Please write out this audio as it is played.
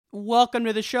Welcome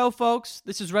to the show, folks.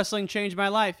 This is Wrestling Changed My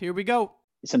Life. Here we go.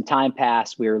 Some time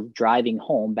passed. We were driving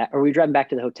home back, or we were driving back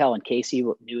to the hotel, and Casey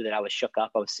knew that I was shook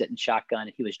up. I was sitting shotgun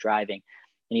and he was driving,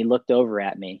 and he looked over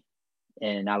at me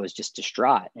and I was just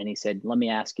distraught. And he said, "Let me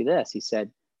ask you this." He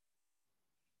said,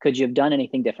 "Could you have done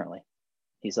anything differently?"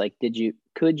 He's like,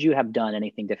 could you have done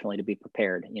anything differently to be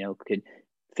prepared? Could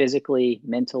physically,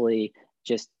 mentally,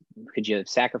 could you have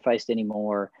sacrificed any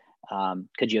more?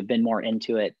 Could you have been more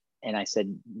into it? And I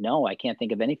said, no, I can't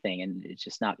think of anything. And it's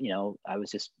just not, I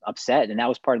was just upset. And that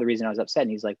was part of the reason I was upset.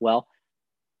 And he's like, well,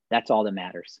 that's all that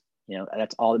matters.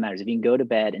 That's all that matters. If you can go to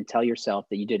bed and tell yourself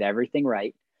that you did everything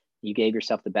right, you gave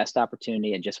yourself the best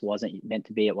opportunity, it just wasn't meant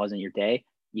to be, it wasn't your day,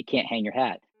 you can't hang your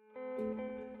hat.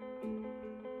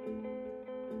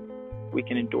 We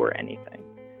can endure anything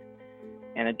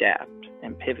and adapt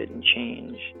and pivot and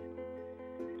change.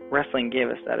 Wrestling gave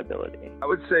us that ability. I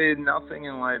would say nothing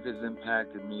in life has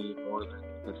impacted me more than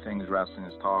the things wrestling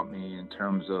has taught me in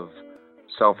terms of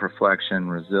self-reflection,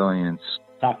 resilience.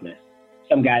 Toughness.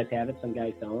 Some guys have it, some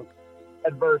guys don't.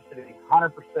 Adversity,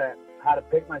 100%. How to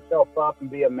pick myself up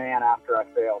and be a man after I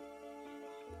failed.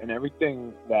 And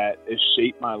everything that has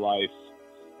shaped my life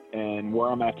and where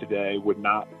I'm at today would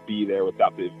not be there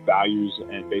without the values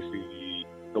and basically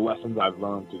the lessons I've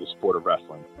learned through the sport of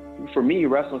wrestling. For me,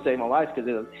 wrestling saved my life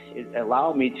because it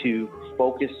allowed me to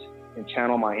focus and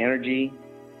channel my energy.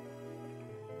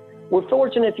 We're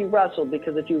fortunate if you wrestled,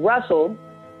 because if you wrestled,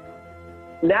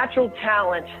 natural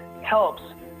talent helps,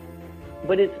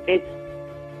 but it's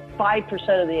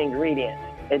 5% of the ingredient.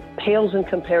 It pales in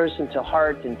comparison to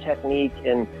heart and technique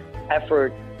and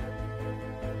effort.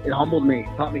 It humbled me,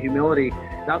 taught me humility.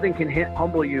 Nothing can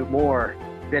humble you more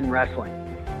than wrestling.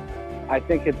 I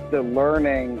think it's the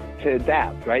learning to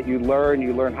adapt, right? You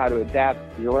learn how to adapt,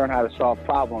 you learn how to solve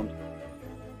problems.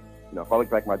 If I look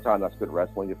back at my time I spent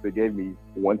wrestling, if it gave me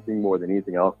one thing more than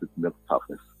anything else, it's mental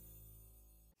toughness.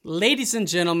 Ladies and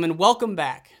gentlemen, welcome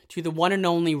back to the one and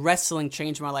only Wrestling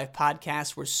Changed My Life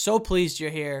podcast. We're so pleased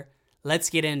you're here. Let's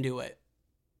get into it.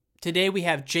 Today we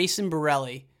have Jason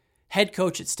Borrelli, head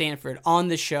coach at Stanford, on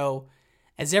the show.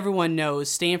 As everyone knows,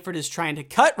 Stanford is trying to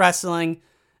cut wrestling,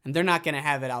 and they're not going to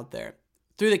have it out there.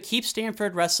 Through the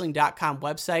KeepStanfordWrestling.com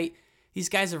website, these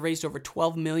guys have raised over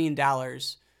 $12 million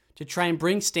to try and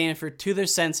bring Stanford to their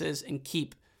senses and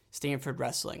keep Stanford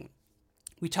wrestling.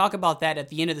 We talk about that at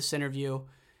the end of this interview,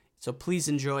 so please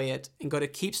enjoy it and go to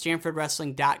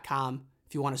KeepStanfordWrestling.com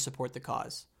if you want to support the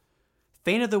cause.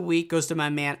 Fan of the week goes to my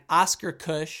man Oscar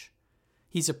Cush.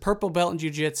 He's a purple belt in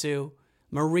jiu-jitsu,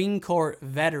 Marine Corps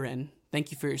veteran. Thank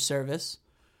you for your service.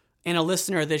 And a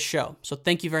listener of this show. So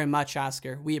thank you very much,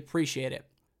 Oscar. We appreciate it.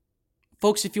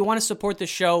 Folks, if you want to support the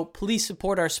show, please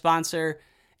support our sponsor.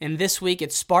 And this week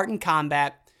it's Spartan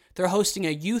Combat. They're hosting a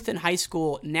youth and high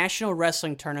school national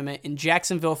wrestling tournament in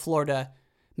Jacksonville, Florida,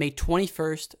 May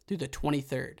 21st through the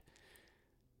 23rd.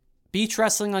 Beach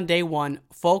wrestling on day 1,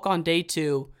 folk on day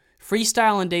 2,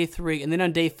 freestyle on day 3, and then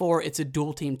on day 4, it's a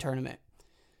dual team tournament.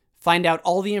 Find out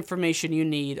all the information you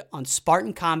need on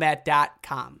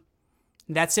SpartanCombat.com.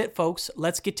 That's it, folks.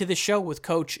 Let's get to the show with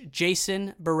Coach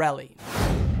Jason Borrelli.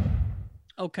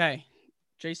 Okay,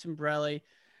 Jason Borrelli.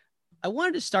 I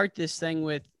wanted to start this thing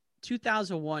with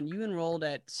 2001. You enrolled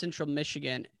at Central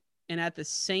Michigan, and at the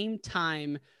same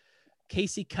time,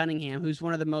 Casey Cunningham, who's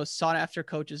one of the most sought-after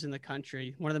coaches in the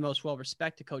country, one of the most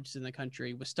well-respected coaches in the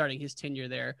country, was starting his tenure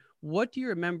there. What do you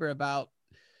remember about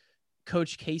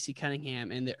Coach Casey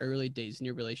Cunningham in the early days in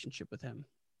your relationship with him?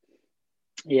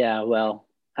 Yeah, well,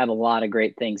 I have a lot of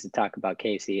great things to talk about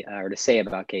Casey, or to say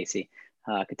about Casey.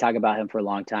 I could talk about him for a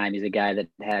long time. He's a guy that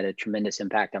had a tremendous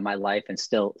impact on my life and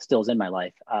still is in my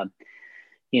life.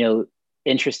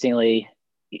 Interestingly,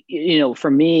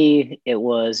 for me, it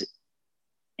was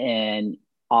an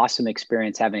awesome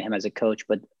experience having him as a coach,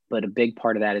 but a big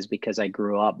part of that is because I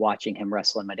grew up watching him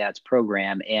wrestle in my dad's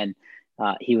program, and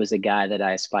he was a guy that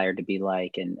I aspired to be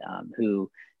like, and who,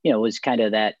 was kind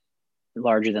of that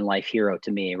larger than life hero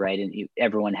to me, right? And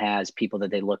everyone has people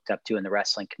that they looked up to in the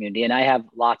wrestling community, and I have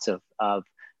lots of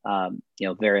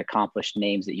very accomplished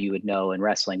names that you would know in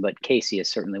wrestling, but Casey is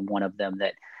certainly one of them.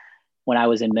 That when I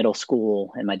was in middle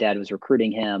school and my dad was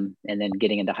recruiting him, and then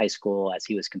getting into high school as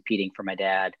he was competing for my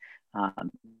dad,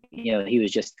 he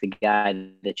was just the guy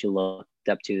that you looked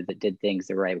up to, that did things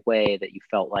the right way, that you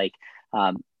felt like,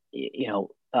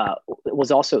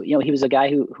 was also, he was a guy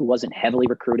who wasn't heavily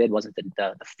recruited, wasn't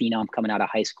the phenom coming out of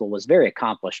high school, was very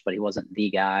accomplished, but he wasn't the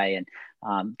guy, and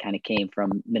kind of came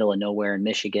from middle of nowhere in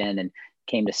Michigan and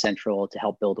came to Central to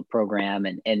help build a program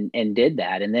and did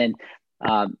that. And then,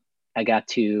 I got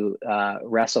to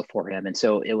wrestle for him. And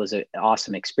so it was an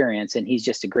awesome experience. And he's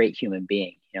just a great human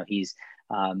being. He's,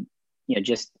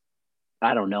 just,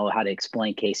 I don't know how to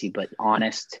explain Casey, but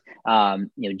honest,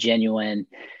 genuine,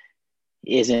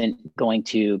 isn't going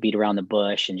to beat around the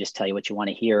bush and just tell you what you want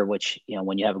to hear, which,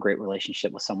 when you have a great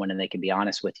relationship with someone and they can be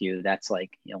honest with you, that's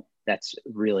like, that's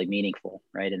really meaningful.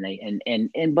 Right.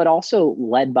 And but also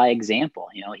led by example.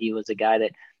 He was a guy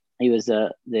that he was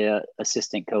the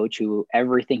assistant coach who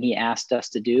everything he asked us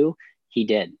to do, he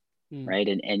did. Right.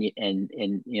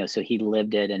 And so he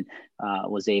lived it and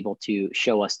was able to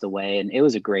show us the way. And it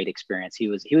was a great experience. He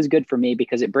was good for me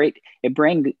because it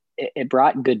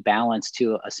brought good balance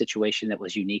to a situation that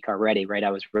was unique already. Right.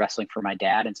 I was wrestling for my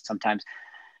dad, and sometimes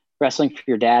wrestling for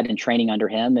your dad and training under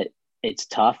him, it's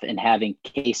tough. And having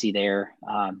Casey there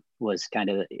was kind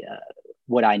of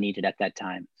what I needed at that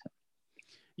time. So.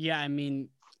 Yeah. I mean,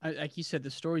 like you said,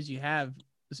 the stories you have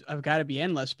got to be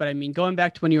endless, but I mean, going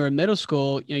back to when you were in middle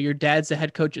school, your dad's the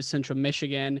head coach at Central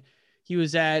Michigan. He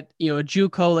was at, a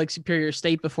JUCO like Superior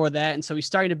State before that. And so he's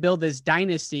starting to build this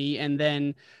dynasty. And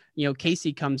then,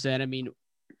 Casey comes in. I mean,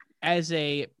 as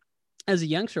a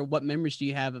youngster, what memories do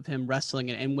you have of him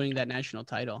wrestling and winning that national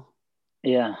title?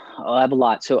 Yeah, I have a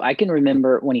lot. So I can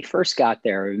remember when he first got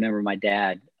there, I remember my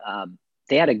dad,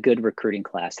 they had a good recruiting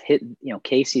class.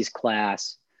 Casey's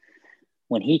class,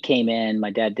 when he came in, my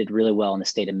dad did really well in the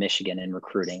state of Michigan in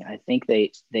recruiting. I think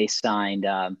they signed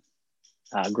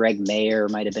Greg Mayer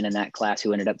might have been in that class,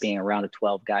 who ended up being a round of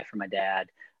 12 guy for my dad.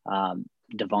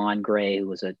 Devon Gray, who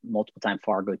was a multiple time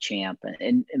Fargo champ.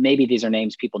 And maybe these are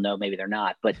names people know, maybe they're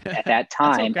not, but at that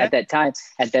time, okay. at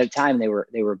that time, they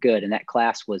were good. And that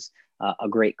class was a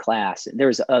great class.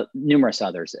 There's numerous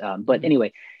others. But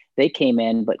anyway, they came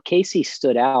in, but Casey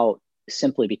stood out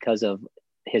simply because of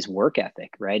his work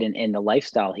ethic, right? And the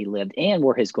lifestyle he lived and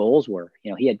where his goals were.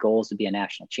 He had goals to be a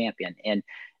national champion. And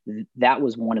that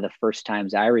was one of the first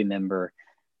times I remember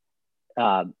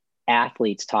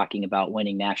athletes talking about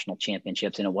winning national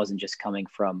championships. And it wasn't just coming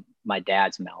from my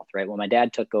dad's mouth, right? When my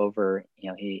dad took over,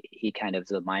 he kind of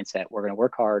the mindset, we're going to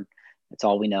work hard. That's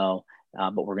all we know.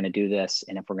 But we're going to do this.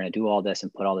 And if we're going to do all this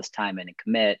and put all this time in and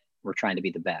commit, we're trying to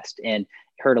be the best. And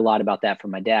heard a lot about that from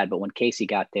my dad. But when Casey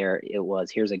got there, it was,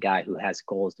 here's a guy who has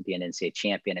goals to be an NCAA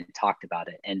champion, and talked about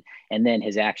it. And then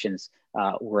his actions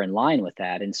were in line with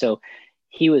that. And so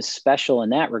he was special in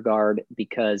that regard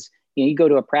because, you go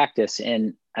to a practice,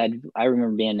 and I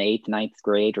remember being in the 8th, 9th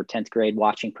grade or 10th grade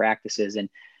watching practices, and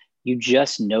you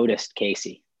just noticed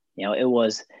Casey. It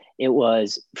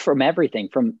was from everything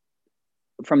from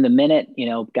the minute,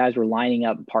 guys were lining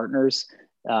up partners,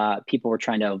 people were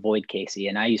trying to avoid Casey.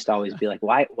 And I used to always be like,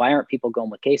 why aren't people going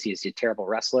with Casey? Is he a terrible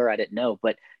wrestler? I didn't know,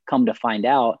 but come to find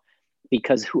out,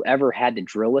 because whoever had to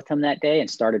drill with him that day and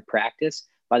started practice,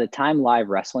 by the time live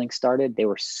wrestling started, they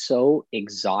were so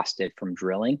exhausted from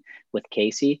drilling with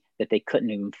Casey that they couldn't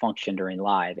even function during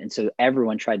live. And so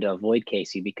everyone tried to avoid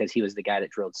Casey because he was the guy that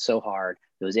drilled so hard.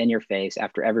 It was in your face.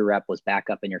 After every rep was back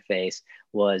up in your face,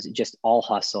 was just all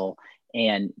hustle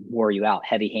and wore you out.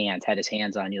 Heavy hands, had his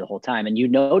hands on you the whole time. And you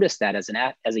noticed that as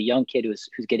a young kid who's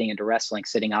getting into wrestling,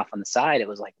 sitting off on the side, it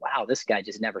was like, wow, this guy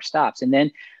just never stops. And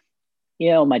then,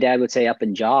 my dad would say up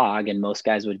and jog, and most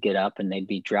guys would get up and they'd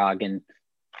be jogging,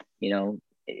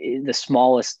 the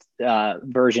smallest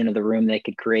version of the room they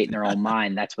could create in their own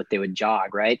mind. That's what they would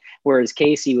jog, right? Whereas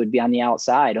Casey would be on the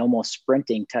outside, almost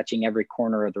sprinting, touching every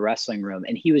corner of the wrestling room.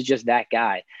 And he was just that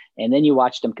guy. And then you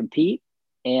watched him compete,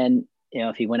 and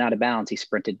if he went out of bounds, he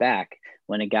sprinted back.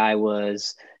 When a guy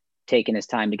was taking his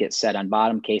time to get set on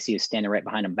bottom, Casey was standing right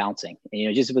behind him bouncing. And,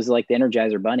 it just was like the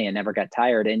Energizer Bunny. I never got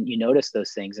tired. And you notice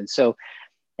those things. And so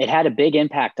it had a big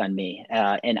impact on me.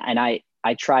 And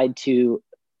I tried to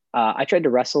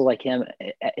wrestle like him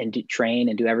and train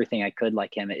and do everything I could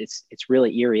like him. It's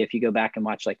really eerie. If you go back and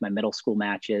watch like my middle school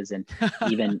matches and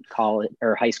even college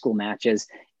or high school matches,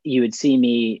 you would see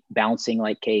me bouncing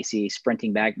like Casey,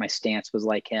 sprinting back. My stance was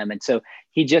like him. And so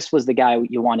he just was the guy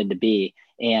you wanted to be,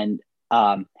 and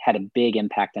had a big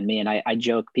impact on me. And I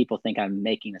joke, people think I'm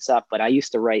making this up, but I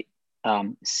used to write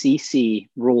CC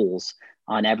rules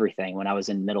on everything when I was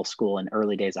in middle school and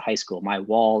early days of high school. My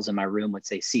walls in my room would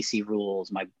say CC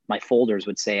rules. My folders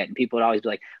would say it. And people would always be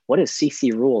like, what is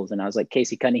CC rules? And I was like,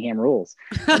 Casey Cunningham rules.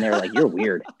 And they were like, you're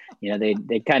weird.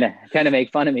 They kind of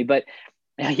make fun of me, but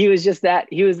he was just that.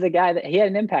 He was the guy that he had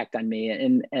an impact on me.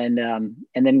 And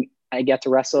then I got to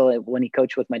wrestle when he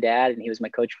coached with my dad, and he was my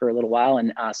coach for a little while.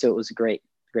 And so it was a great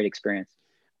experience.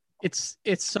 It's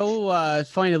so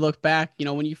funny to look back,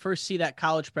 when you first see that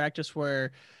college practice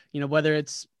where, whether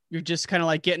it's you're just kind of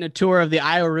like getting a tour of the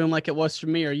Iowa room like it was for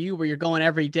me or you, where you're going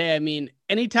every day. I mean,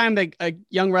 anytime that a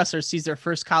young wrestler sees their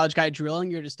first college guy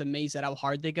drilling, you're just amazed at how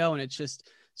hard they go. And it's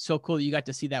just so cool that you got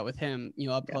to see that with him, you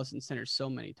know, up close and center so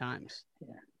many times.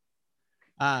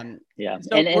 Yeah.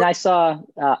 So And I saw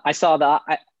I saw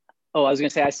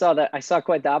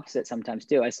quite the opposite sometimes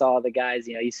too. I saw the guys,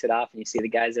 you know, you sit off and you see the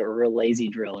guys that were real lazy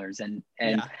drillers and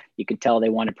you could tell they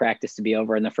wanted practice to be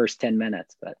over in the first 10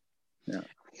 minutes, but yeah.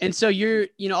 And so you're,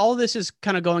 you know, all of this is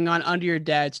kind of going on under your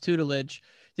dad's tutelage.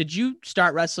 Did you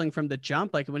start wrestling from the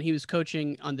jump, like when he was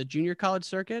coaching on the junior college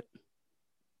circuit?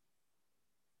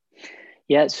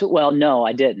 Yeah. So, well, no,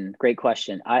 I didn't. Great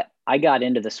question. I got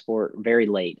into the sport very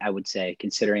late, I would say,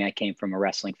 considering I came from a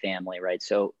wrestling family, right?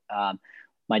 So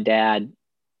my dad,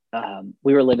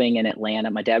 we were living in Atlanta.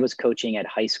 My dad was coaching at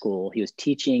high school. He was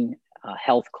teaching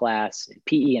health class,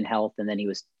 PE and health, and then he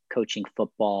was coaching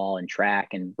football and track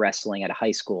and wrestling at a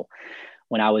high school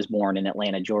when I was born in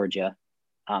Atlanta, Georgia.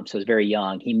 So I was very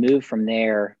young. He moved from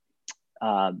there.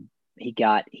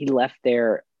 He left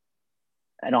there.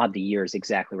 I don't have the years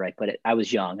exactly right, but I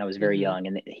was young. I was very young.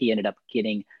 And he ended up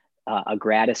getting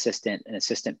an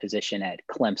assistant position at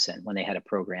Clemson when they had a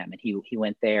program. And he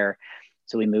went there.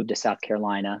 So we moved to South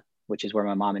Carolina, which is where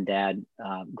my mom and dad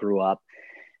grew up.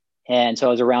 And so I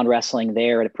was around wrestling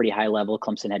there at a pretty high level.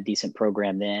 Clemson had a decent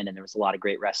program then, and there was a lot of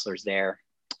great wrestlers there.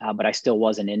 But I still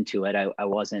wasn't into it. I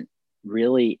wasn't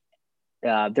really,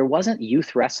 there wasn't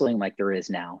youth wrestling like there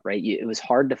is now, right? It was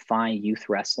hard to find youth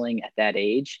wrestling at that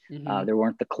age. There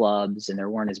weren't the clubs and there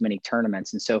weren't as many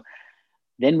tournaments. And so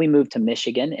then we moved to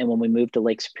Michigan. And when we moved to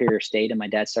Lake Superior State and my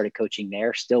dad started coaching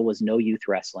there, still was no youth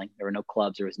wrestling. There were no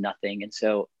clubs, there was nothing. And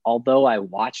so although I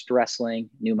watched wrestling,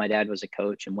 knew my dad was a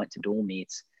coach and went to dual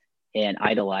meets and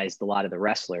idolized a lot of the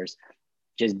wrestlers,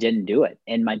 just didn't do it.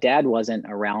 And my dad wasn't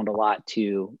around a lot to,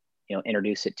 you know,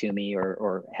 introduce it to me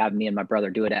or have me and my brother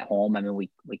do it at home. I mean, we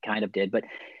kind of did, but,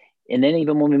 and then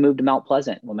even when we moved to Mount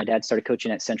Pleasant, when my dad started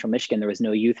coaching at Central Michigan, there was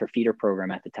no youth or feeder program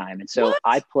at the time. And so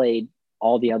I played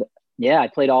all the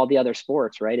other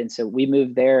sports. Right. And so we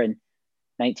moved there in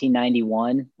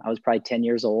 1991. I was probably 10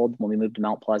 years old when we moved to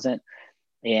Mount Pleasant,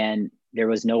 and there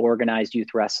was no organized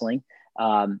youth wrestling.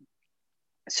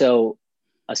 So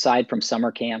aside from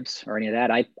summer camps or any of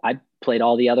that, I played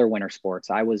all the other winter sports.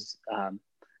 I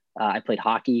played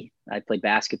hockey, I played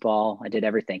basketball, I did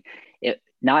everything.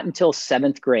 Not until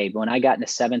 7th grade, when I got into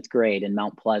 7th grade in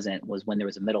Mount Pleasant, was when there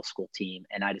was a middle school team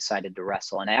and I decided to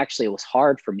wrestle. And actually it was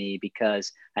hard for me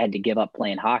because I had to give up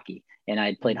playing hockey, and I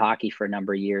had played hockey for a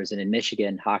number of years. And in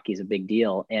Michigan, hockey is a big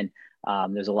deal. And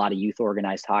there's a lot of youth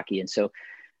organized hockey. And so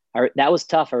that was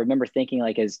tough. I remember thinking,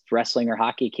 like, as wrestling or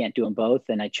hockey, can't do them both.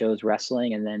 And I chose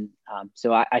wrestling. And then,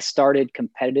 so I started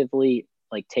competitively,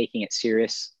 like, taking it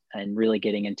serious and really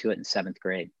getting into it in 7th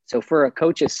grade. So for a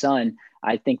coach's son,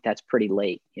 I think that's pretty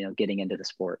late, you know, getting into the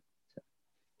sport. So.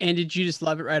 And did you just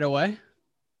love it right away?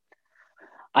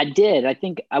 I did. I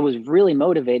think I was really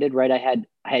motivated, right?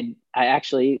 I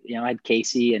actually, you know, I had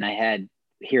Casey, and I had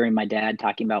hearing my dad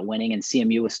talking about winning, and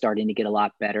CMU was starting to get a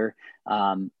lot better.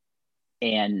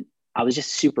 And I was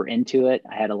just super into it.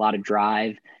 I had a lot of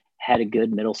drive, had a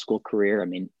good middle school career. I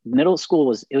mean, middle school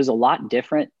was a lot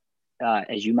different,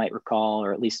 as you might recall,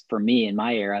 or at least for me in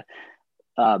my era.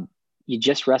 You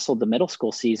just wrestled the middle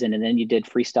school season, and then you did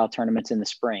freestyle tournaments in the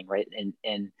spring, right?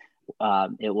 And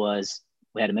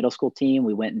we had a middle school team.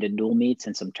 We went and did dual meets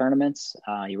and some tournaments.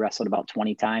 You wrestled about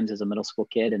 20 times as a middle school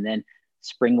kid, and then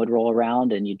spring would roll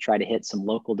around and you'd try to hit some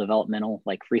local developmental,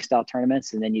 like, freestyle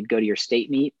tournaments. And then you'd go to your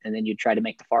state meet, and then you'd try to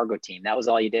make the Fargo team. That was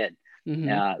all you did. You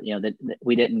know, that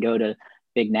we didn't go to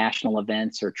big national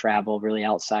events or travel really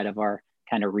outside of our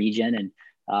kind of region.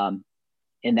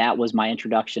 And that was my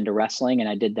introduction to wrestling. And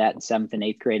I did that in 7th and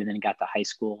 8th grade, and then got to high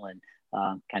school and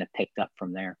kind of picked up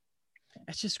from there.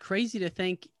 It's just crazy to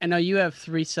think. I know you have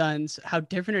 3 sons, how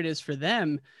different it is for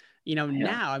them, you know,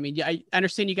 now. I mean, I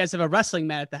understand you guys have a wrestling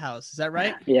mat at the house. Is that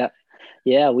right? Yeah.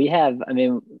 Yeah, we have. I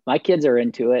mean, my kids are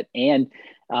into it, and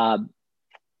I'm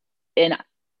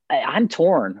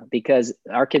torn because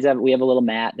our kids we have a little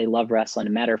mat. They love wrestling.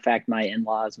 As a matter of fact, my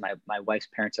in-laws, my wife's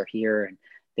parents are here, and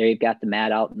they've got the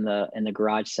mat out in the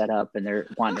garage set up, and they're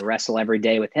wanting to wrestle every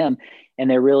day with him, and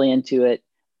they're really into it.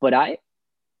 But I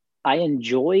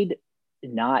enjoyed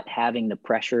not having the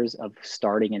pressures of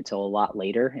starting until a lot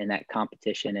later in that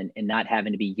competition, and not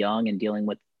having to be young and dealing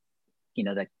with, you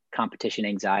know, the competition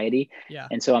anxiety. Yeah.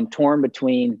 And so I'm torn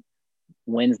between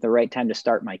when's the right time to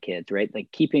start my kids, right?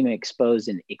 Like, keeping them exposed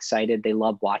and excited. They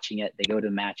love watching it. They go to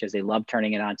matches. They love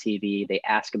turning it on TV. They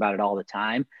ask about it all the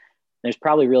time. There's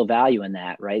probably real value in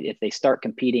that, right? If they start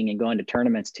competing and going to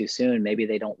tournaments too soon, maybe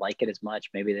they don't like it as much.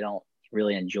 Maybe they don't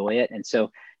really enjoy it. And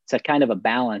so it's a kind of a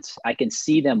balance. I can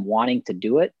see them wanting to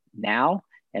do it now,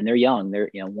 and they're young. They're,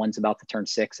 one's about to turn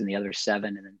 6 and the other's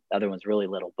 7, and then the other one's really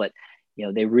little, but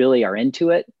they really are into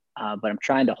it. But I'm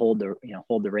trying to hold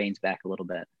the reins back a little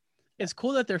bit. It's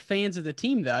cool that they're fans of the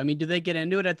team, though. I mean, do they get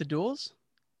into it at the duels?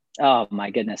 Oh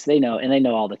my goodness. They know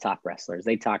all the top wrestlers.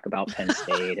 They talk about Penn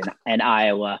State and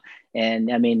Iowa.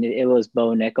 And I mean, it was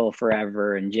Bo Nickel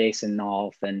forever, and Jason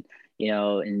Nolf, and,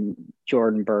 and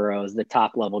Jordan Burroughs, the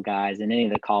top level guys, and any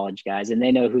of the college guys. And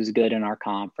they know who's good in our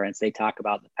conference. They talk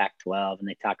about the Pac-12, and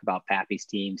they talk about Pappy's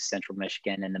teams, Central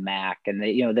Michigan and the MAC, and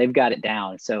they've got it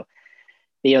down. So,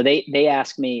 they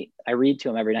ask me, I read to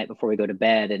them every night before we go to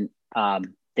bed. And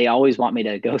they always want me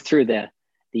to go through the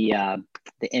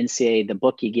NCAA, the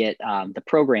book you get, the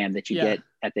program that you get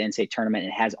at the NCAA tournament.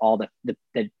 It has all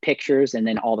the pictures and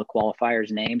then all the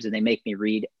qualifiers names. And they make me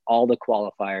read all the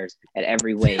qualifiers at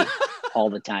every weight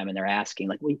all the time. And they're asking,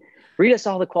 like, read us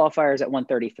all the qualifiers at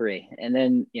 133 and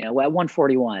then, at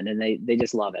 141, and they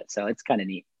just love it. So it's kind of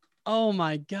neat. Oh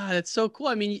my God. It's so cool.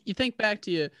 I mean, you think back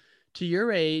to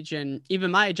your age, and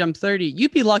even my age, I'm 30,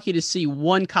 you'd be lucky to see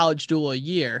one college duel a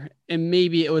year. And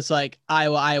maybe it was like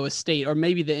Iowa State, or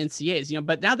maybe the NCAAs,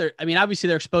 but now obviously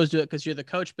they're exposed to it because you're the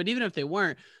coach, but even if they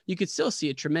weren't, you could still see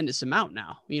a tremendous amount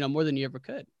now, more than you ever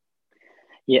could.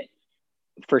 Yeah,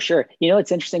 for sure.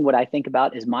 It's interesting. What I think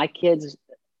about is my kids,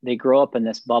 they grow up in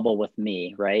this bubble with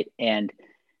me. Right. And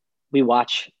we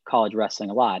watch college wrestling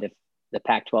a lot. If the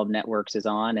Pac-12 networks is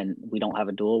on and we don't have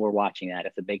a duel, we're watching that.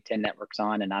 If the Big Ten network's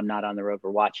on and I'm not on the road,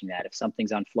 we're watching that. If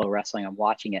something's on Flow Wrestling, I'm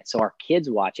watching it. So our kids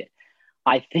watch it.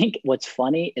 I think what's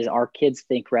funny is our kids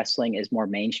think wrestling is more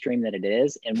mainstream than it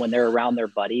is. And when they're around their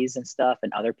buddies and stuff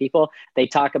and other people, they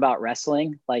talk about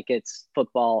wrestling like it's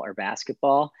football or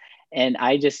basketball. And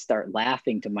I just start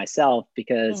laughing to myself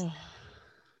because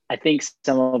I think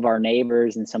some of our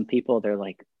neighbors and some people, they're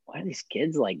like, why are these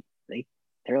kids like,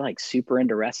 they're like super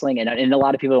into wrestling, and a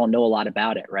lot of people don't know a lot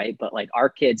about it. Right. But like our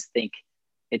kids think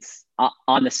it's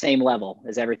on the same level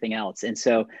as everything else. And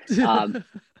so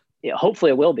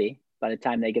hopefully it will be by the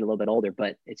time they get a little bit older,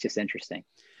 but it's just interesting.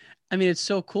 I mean, it's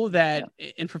so cool that,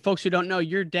 and for folks who don't know,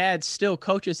 your dad still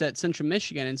coaches at Central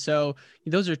Michigan. And so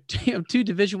those are two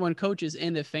Division I coaches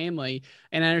in the family.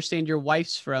 And I understand your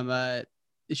wife's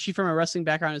is she from a wrestling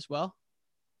background as well?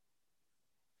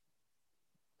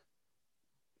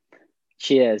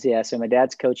 She is, yeah. So my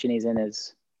dad's coaching. He's in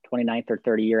his 29th or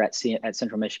 30th year at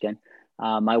Central Michigan.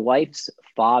 My wife's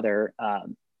father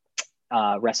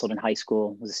wrestled in high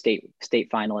school, was a state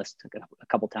finalist a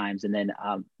couple times, and then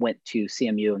went to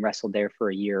CMU and wrestled there for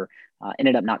a year.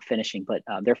 Ended up not finishing, but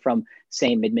they're from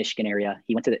same mid-Michigan area.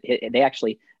 He went to they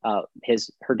actually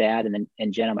her dad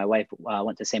and Jenna, my wife,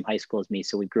 went to the same high school as me,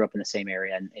 so we grew up in the same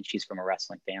area, and she's from a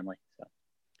wrestling family. So.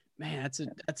 Man,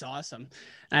 that's awesome.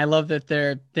 And I love that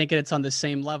they're thinking it's on the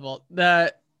same level.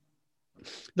 The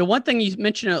one thing you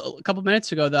mentioned a couple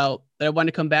minutes ago, though, that I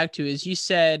wanted to come back to is you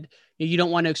said you don't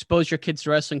want to expose your kids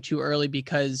to wrestling too early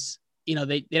because,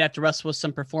 they'd have to wrestle with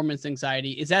some performance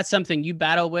anxiety. Is that something you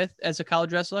battle with as a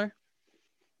college wrestler?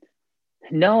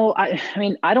 No, I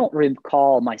mean, I don't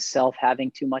recall myself having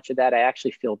too much of that. I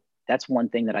actually feel that's one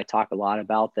thing that I talk a lot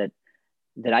about that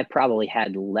I probably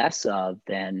had less of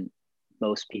than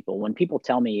most people. When people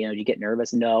tell me, do you get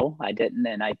nervous? No, I didn't.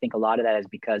 And I think a lot of that is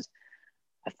because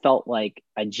I felt like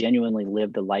I genuinely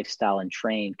lived the lifestyle and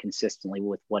trained consistently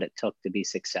with what it took to be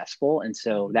successful. And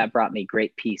so that brought me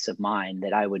great peace of mind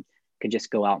that I could just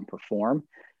go out and perform.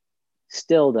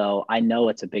 Still, though, I know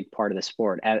it's a big part of the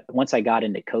sport. Once I got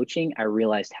into coaching, I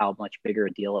realized how much bigger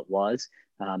a deal it was.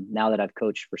 Now that I've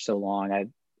coached for so long, I've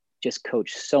just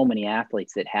coached so many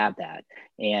athletes that have that.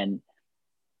 And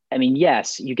I mean,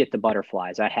 yes, you get the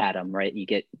butterflies. I had them, right? You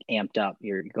get amped up.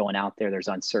 You're going out there. There's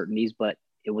uncertainties, but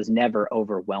it was never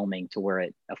overwhelming to where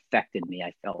it affected me,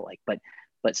 I felt like.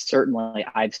 But certainly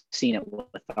I've seen it with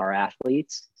our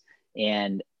athletes,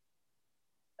 and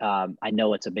I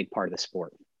know it's a big part of the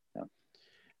sport. So.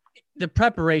 The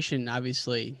preparation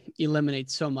obviously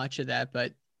eliminates so much of that,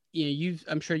 but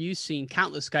I'm sure you've seen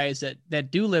countless guys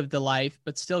that do live the life,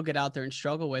 but still get out there and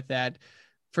struggle with that.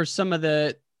 For some of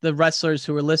the wrestlers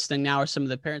who are listening now, or some of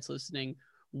the parents listening,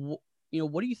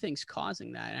 what do you think is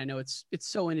causing that? I know it's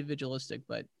so individualistic,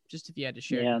 but just if you had to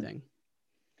share anything.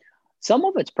 Some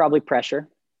of it's probably pressure,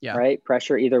 Yeah. Right?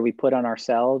 Pressure either we put on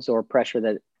ourselves or pressure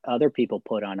that other people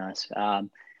put on us.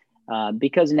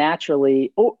 Because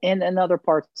naturally, and in other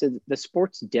parts of the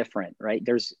sport's different, right?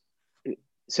 There's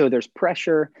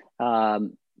pressure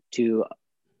to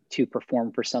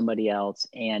perform for somebody else.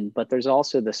 But there's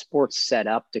also the sports set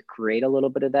up to create a little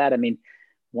bit of that. I mean,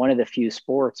 one of the few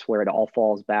sports where it all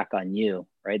falls back on you,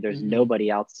 right? There's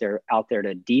nobody out there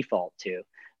to default to.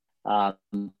 But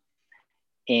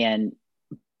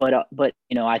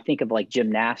I think of like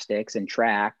gymnastics and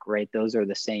track, right? Those are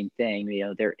the same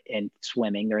thing. They're in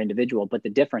swimming, they're individual, but the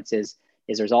difference is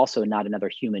there's also not another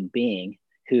human being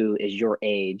who is your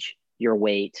age, your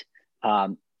weight,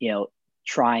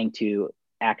 trying to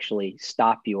actually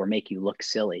stop you or make you look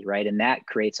silly, right? And that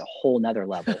creates a whole nother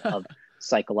level of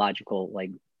psychological,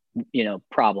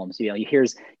 problems.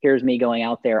 Here's me going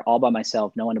out there all by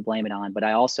myself, no one to blame it on, but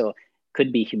I also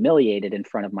could be humiliated in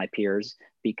front of my peers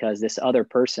because this other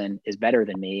person is better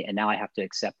than me. And now I have to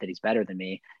accept that he's better than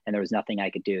me. And there was nothing I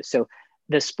could do. So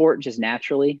the sport just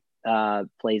naturally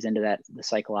plays into the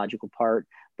psychological part.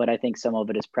 But I think some of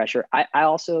it is pressure. I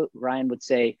also, Ryan, would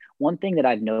say one thing that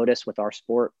I've noticed with our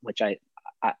sport, which it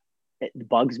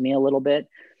bugs me a little bit,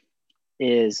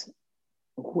 is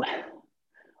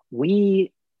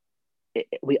we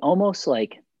almost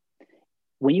like,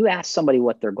 when you ask somebody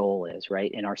what their goal is,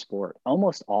 right, in our sport,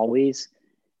 almost always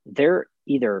they're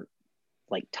either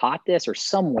like taught this or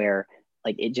somewhere,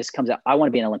 like it just comes out, I want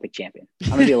to be an Olympic champion. I'm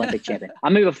going to be an Olympic champion.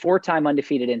 I'm going to be a 4-time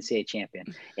undefeated NCAA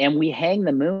champion. And we hang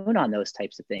the moon on those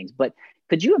types of things. But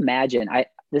could you imagine,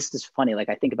 this is funny, like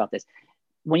I think about this.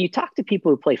 When you talk to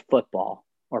people who play football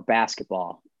or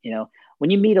basketball, when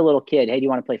you meet a little kid, hey, do you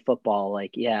want to play football?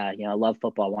 Like, yeah, I love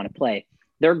football, I want to play.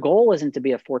 Their goal isn't to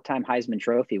be a 4-time Heisman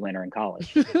Trophy winner in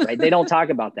college, right? They don't talk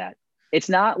about that. It's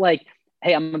not like,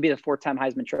 hey, I'm going to be the 4-time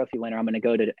Heisman Trophy winner, I'm going to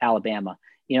go to Alabama.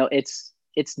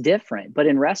 It's different. But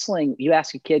in wrestling, you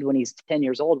ask a kid when he's 10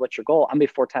 years old, what's your goal? I'm going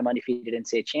to be a 4-time undefeated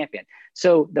NCAA champion.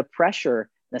 So the pressure,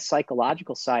 the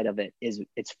psychological side of it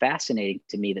it's fascinating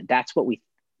to me that's what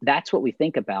we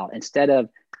think about, instead of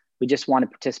we just want to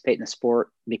participate in the sport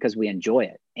because we enjoy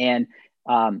it. And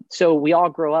so we all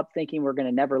grow up thinking we're going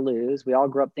to never lose. We all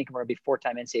grow up thinking we're going to be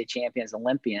 4-time NCAA champions,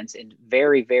 Olympians, and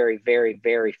very, very, very,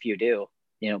 very few do.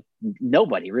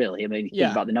 Nobody really. I mean,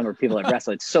 think about the number of people that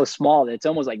wrestle. It's so small that it's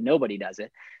almost like nobody does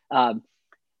it.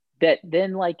 That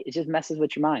then it just messes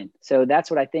with your mind. So that's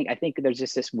what I think. I think there's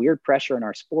just this weird pressure in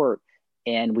our sport,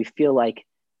 and we feel like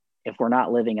if we're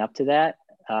not living up to that,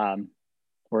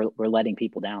 we're letting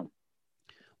people down.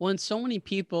 Well, and so many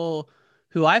people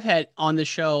who I've had on the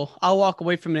show, I'll walk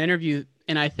away from an interview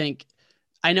and I think,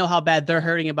 I know how bad they're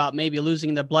hurting about maybe losing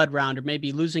in the blood round or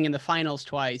maybe losing in the finals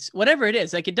twice, whatever it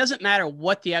is. Like, it doesn't matter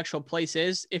what the actual place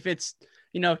is. If it's,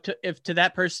 if to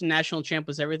that person, national champ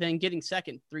was everything, getting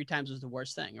second 3 times was the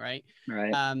worst thing. Right.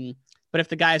 Right. But if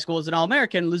the guy's goal is an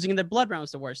All-American, losing in the blood round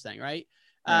was the worst thing. Right.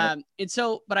 And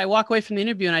so, but I walk away from the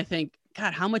interview and I think,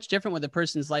 God, how much different would the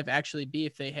person's life actually be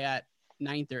if they had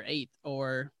 9th or 8th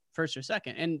or 1st or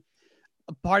 2nd? And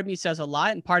a part of me says a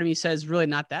lot and part of me says really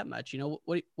not that much.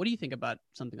 What do you think about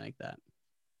something like that?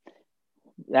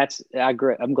 I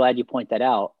agree. I'm glad you point that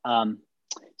out.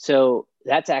 So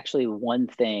that's actually one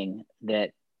thing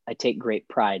that I take great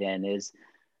pride in is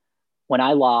when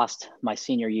I lost my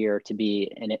senior year to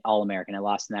be an All-American, I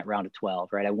lost in that round of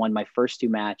 12, right? I won my first 2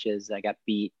 matches. I got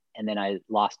beat and then I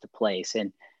lost a place.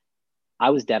 And I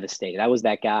was devastated. I was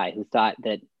that guy who thought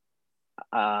that,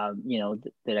 that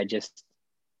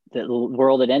the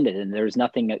world had ended and there was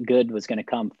nothing that good was going to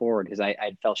come forward because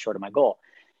I fell short of my goal.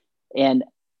 And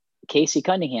Casey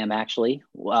Cunningham actually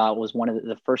was one of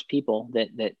the first people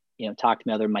that talked to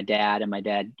me, other than my dad, and my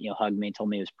dad, hugged me and told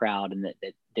me he was proud and that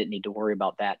didn't need to worry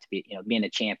about that. To be, being a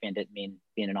champion didn't mean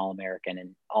being an All-American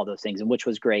and all those things, and which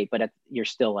was great, but you're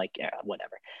still like, yeah,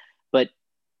 whatever. But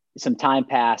some time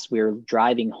passed. We were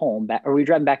driving back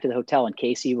to the hotel, and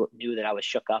Casey knew that I was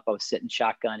shook up. I was sitting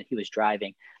shotgun and he was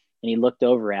driving, and he looked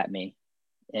over at me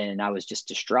and I was just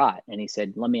distraught. And he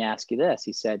said, let me ask you this.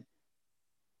 He said,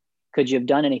 could you have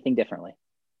done anything differently?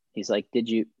 He's like,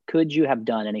 could you have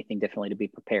done anything differently to be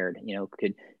prepared?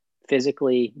 Could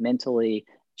physically, mentally,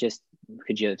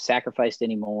 could you have sacrificed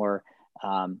any more?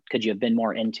 Could you have been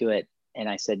more into it? And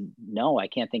I said, no, I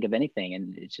can't think of anything.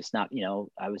 And it's just not,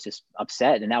 I was just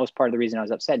upset. And that was part of the reason I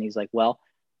was upset. And he's like, well,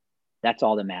 that's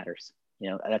all that matters.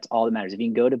 That's all that matters. If you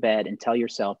can go to bed and tell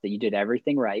yourself that you did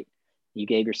everything right, you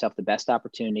gave yourself the best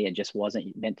opportunity, it just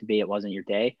wasn't meant to be, it wasn't your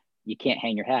day, you can't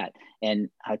hang your hat. And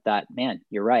I thought, man,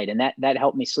 you're right. And that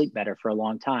helped me sleep better for a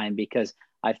long time because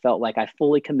I felt like I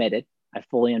fully committed, I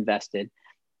fully invested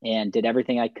and did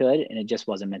everything I could, and it just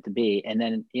wasn't meant to be. And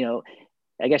then,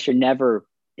 I guess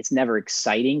it's never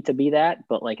exciting to be that,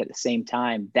 but like at the same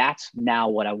time, that's now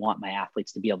what I want my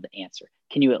athletes to be able to answer.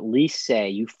 Can you at least say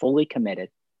you fully committed,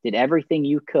 did everything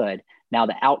you could? Now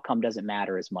the outcome doesn't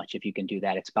matter as much if you can do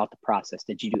that. It's about the process.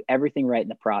 Did you do everything right in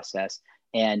the process?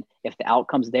 And if the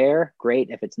outcome's there, great.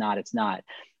 If it's not, it's not.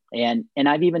 And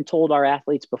I've even told our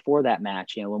athletes before that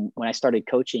match, you know, when I started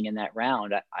coaching in that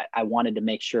round, I wanted to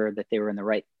make sure that they were in the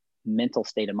right mental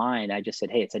state of mind. I just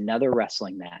said, hey, it's another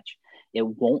wrestling match. It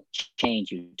won't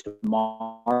change you.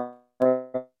 Tomorrow,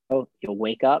 you'll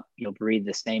wake up, you'll breathe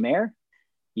the same air,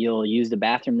 you'll use the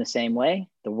bathroom the same way.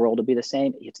 The world will be the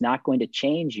same. It's not going to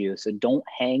change you. So don't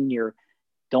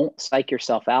psych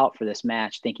yourself out for this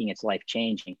match thinking it's life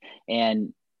changing.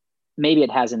 And maybe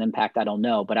it has an impact. I don't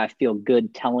know, but I feel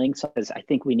good telling, because I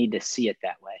think we need to see it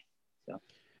that way.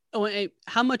 So,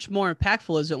 how much more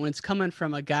impactful is it when it's coming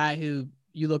from a guy who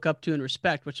you look up to and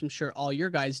respect, which I'm sure all your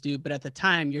guys do, but at the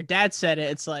time your dad said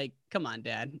it, it's like, come on,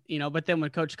 Dad, you know, but then when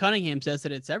Coach Cunningham says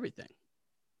it, it's everything.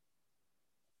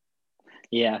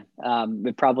 Yeah.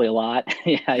 Probably a lot.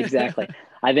 Yeah, exactly.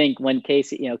 I think when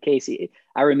Casey,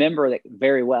 I remember that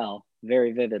very well,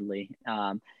 very vividly.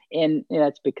 And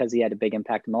that's because he had a big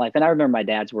impact in my life. And I remember my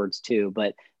dad's words too,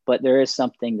 but there is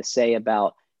something to say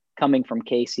about coming from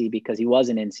Casey, because he was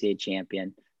an NCAA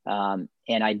champion. And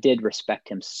I did respect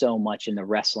him so much in the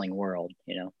wrestling world,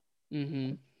 you know?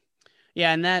 Mm-hmm.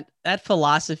 Yeah. And that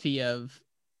philosophy of,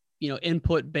 you know,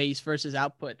 input based versus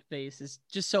output based is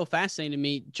just so fascinating to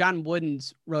me. John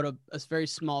Wooden's wrote a very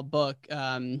small book.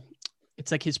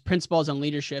 It's like his principles on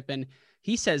leadership. And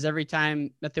he says every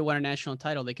time that they won a national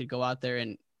title, they could go out there,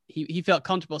 and he felt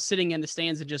comfortable sitting in the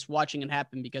stands and just watching it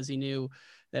happen, because he knew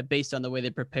that based on the way they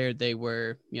prepared, they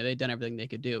were, you know, they'd done everything they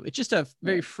could do. It's just a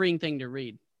very freeing thing to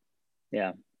read.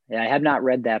 Yeah. Yeah. I have not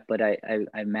read that, but I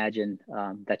imagine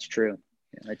that's true.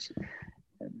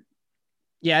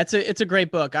 Yeah, it's a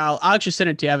great book. I'll actually send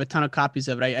it to you. I have a ton of copies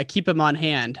of it. I keep them on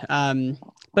hand.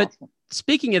 But awesome.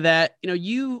 Speaking of that, you know,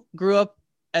 you grew up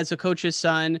as a coach's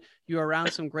son. You were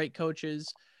around some great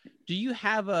coaches. Do you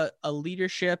have a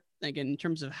leadership, like in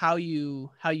terms of how you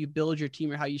build your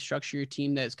team or how you structure your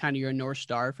team, that's kind of your North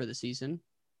Star for the season?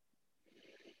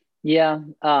 Yeah.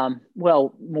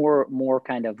 Well, more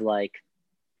kind of like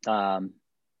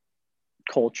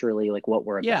culturally, like what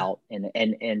we're about. And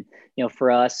you know, for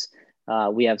us,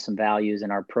 we have some values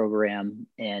in our program,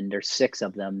 and there's 6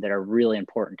 of them that are really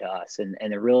important to us, and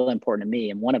they're really important to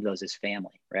me. And one of those is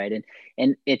family, right?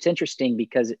 And it's interesting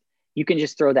because you can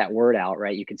just throw that word out,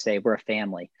 right? You can say we're a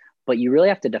family, but you really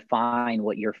have to define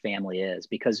what your family is,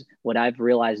 because what I've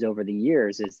realized over the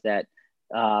years is that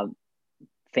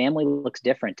family looks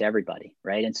different to everybody,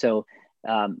 right? And so,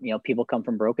 you know, people come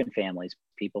from broken families.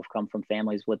 People come from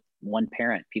families with one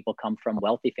parent. People come from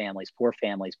wealthy families, poor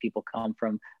families. People come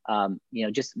from, you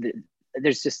know,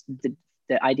 there's just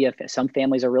the idea of some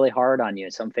families are really hard on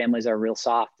you. Some families are real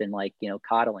soft and like, you know,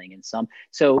 coddling, and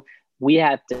so we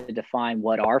have to define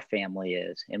what our family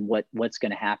is and what's going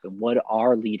to happen. What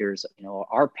our leaders, you know,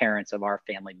 our parents of our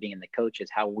family being the coaches,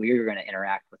 how we're going to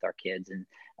interact with our kids.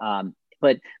 And,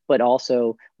 but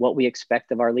also what we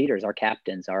expect of our leaders, our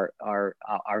captains, our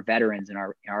veterans, and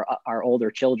our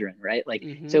older children, right? Like,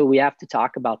 So we have to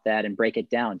talk about that and break it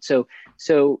down. So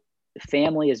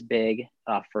family is big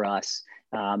for us.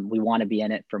 We want to be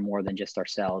in it for more than just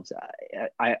ourselves.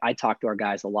 I talk to our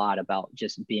guys a lot about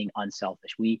just being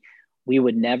unselfish. We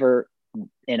would never,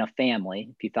 in a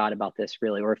family, if you thought about this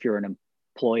really, or if you're an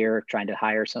employer trying to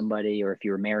hire somebody, or if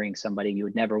you were marrying somebody, you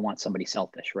would never want somebody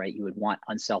selfish, right? You would want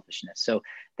unselfishness. So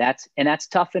that's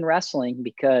tough in wrestling,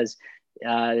 because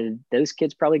those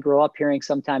kids probably grow up hearing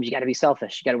sometimes you got to be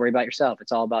selfish. You got to worry about yourself.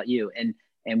 It's all about you.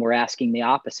 And we're asking the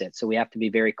opposite. So we have to be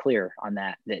very clear on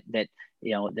that,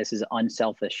 you know, this is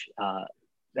unselfish.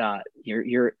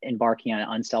 You're embarking on an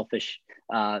unselfish,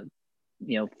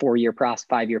 you know, 4-year process,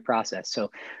 5-year process.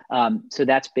 So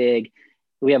that's big.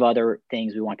 We have other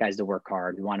things. We want guys to work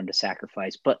hard. We want them to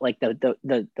sacrifice. But like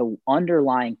the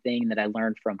underlying thing that I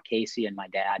learned from Casey and my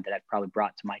dad that I've probably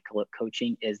brought to my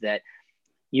coaching is that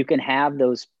you can have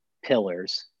those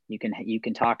pillars. You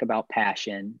can talk about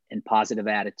passion and positive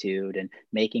attitude and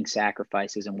making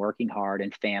sacrifices and working hard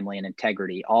and family and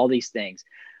integrity, all these things.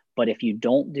 But if you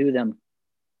don't do them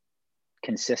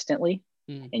consistently,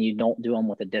 and you don't do them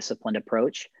with a disciplined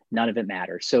approach, none of it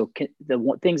matters. So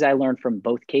the things I learned from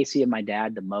both Casey and my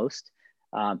dad the most,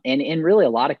 and really a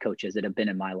lot of coaches that have been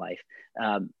in my life,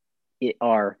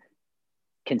 are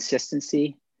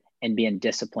consistency and being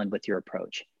disciplined with your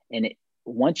approach. And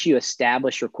once you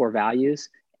establish your core values,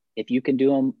 if you can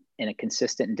do them in a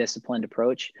consistent and disciplined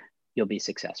approach, you'll be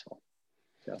successful.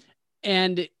 So,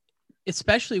 and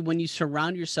especially when you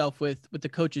surround yourself with the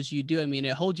coaches you do, I mean,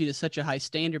 it holds you to such a high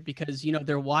standard, because, you know,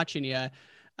 they're watching you.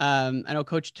 I know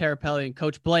Coach Terapelli and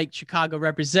Coach Blake, Chicago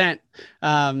represent.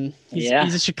 He's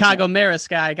a Chicago Marist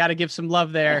guy. Got to give some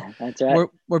love there. Yeah, that's right.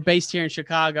 We're based here in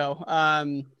Chicago.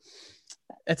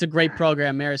 That's a great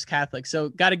program, Marist Catholic. So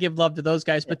got to give love to those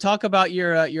guys. But talk about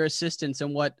your assistants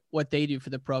and what they do for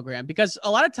the program, because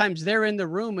a lot of times they're in the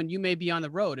room and you may be on the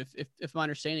road. If I'm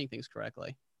understanding things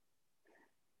correctly.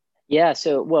 Yeah.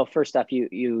 So, well, first off,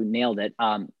 you nailed it.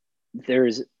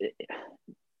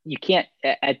 You can't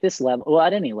at this level, well,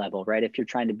 at any level, right? If you're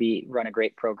trying to run a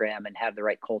great program and have the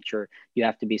right culture, you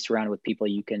have to be surrounded with people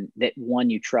you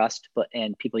trust,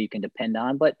 and people you can depend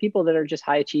on, but people that are just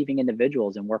high achieving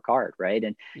individuals and work hard. Right.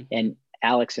 And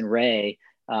Alex and Ray,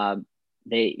 I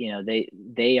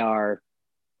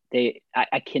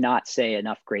cannot say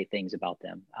enough great things about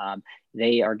them.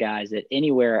 They are guys that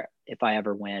anywhere, if I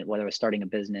ever went, whether I was starting a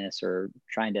business or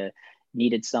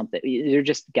needed something, they're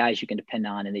just guys you can depend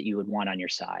on and that you would want on your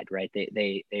side, right?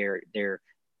 They're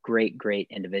great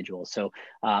individuals. So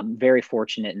very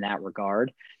fortunate in that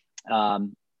regard.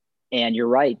 And you're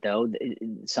right, though,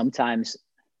 sometimes,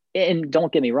 and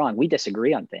don't get me wrong, we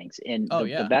disagree on things. And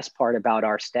the best part about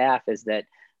our staff is that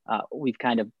we've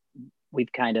kind of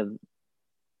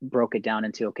broke it down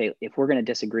into, okay, if we're going to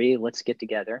disagree, let's get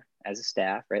together as a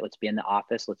staff, right? Let's be in the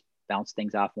office. Let's bounce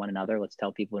things off one another. Let's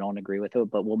tell people we don't agree with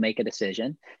it, but we'll make a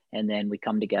decision. And then we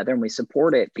come together and we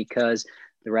support it, because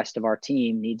the rest of our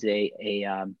team needs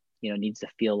needs to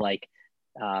feel like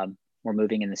we're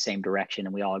moving in the same direction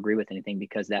and we all agree with anything,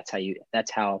 because that's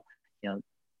how the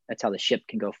ship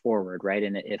can go forward. Right.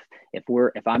 And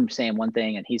if I'm saying one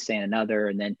thing and he's saying another,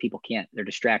 and then people they're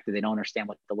distracted, they don't understand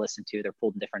what to listen to, they're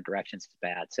pulled in different directions, it's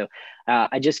bad. So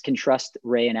I just can trust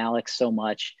Ray and Alex so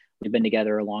much. We've been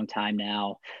together a long time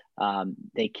now.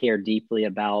 They care deeply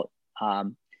about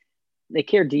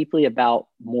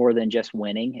more than just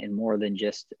winning and more than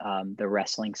just the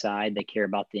wrestling side. They care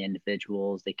about the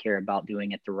individuals. They care about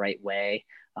doing it the right way.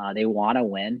 They want to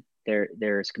win.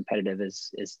 They're as competitive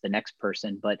as the next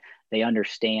person, but they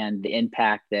understand the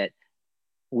impact that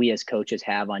we as coaches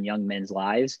have on young men's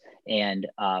lives. And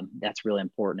that's really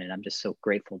important. And I'm just so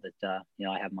grateful that, I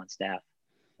have them on staff.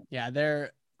 Yeah.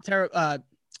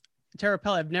 Tara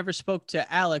Pell, I've never spoke to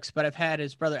Alex, but I've had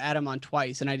his brother Adam on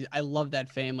twice. And I love that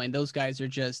family. And those guys are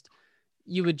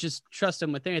you would just trust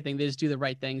them with anything. They just do the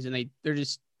right things. And they're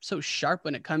just so sharp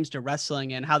when it comes to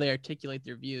wrestling and how they articulate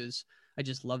their views. I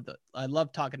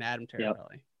love talking to Adam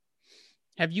Terapelli. Yep.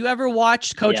 Have you ever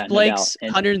watched Coach Blake's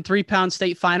 103-pound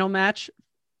state final match?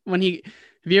 Have you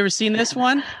ever seen this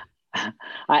one?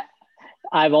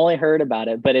 I've only heard about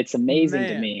it, but it's amazing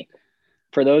to me.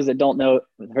 For those that don't know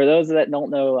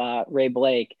Ray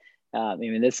Blake,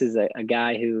 this is a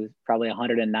guy who's probably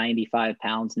 195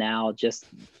 pounds now, just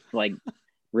like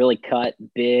really cut,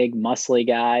 big, muscly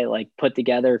guy, like put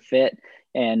together, fit,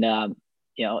 and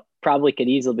probably could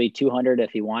easily be 200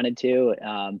 if he wanted to.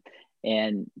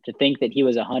 And to think that he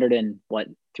was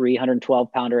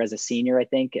 312 pounder as a senior, I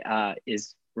think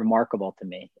is remarkable to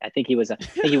me. I think he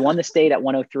won the state at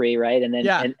 103, right? And then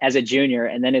and as a junior,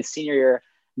 and then his senior year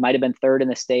might have been third in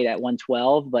the state at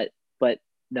 112. But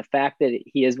the fact that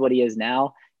he is what he is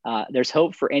now, there's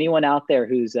hope for anyone out there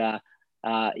who's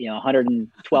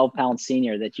 112 pound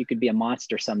senior, that you could be a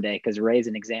monster someday, because Ray's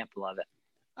an example of it.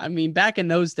 I mean, back in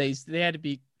those days, they had to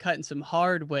be cutting some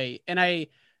hard weight. And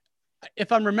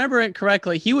if I'm remembering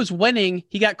correctly, he was winning.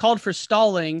 He got called for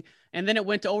stalling, and then it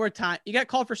went to overtime. He got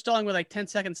called for stalling with like 10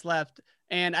 seconds left,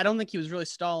 and I don't think he was really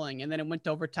stalling. And then it went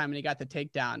to overtime, and he got the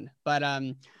takedown. But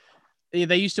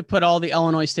they used to put all the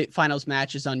Illinois State Finals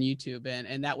matches on YouTube,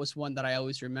 and that was one that I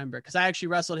always remember, because I actually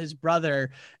wrestled his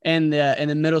brother in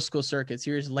the middle school circuits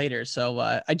years later. So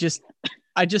I just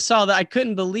saw that. I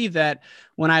couldn't believe that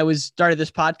when I started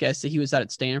this podcast that he was out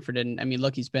at Stanford. And I mean,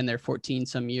 look, he's been there 14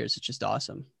 some years. It's just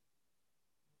awesome.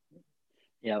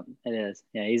 Yeah, it is.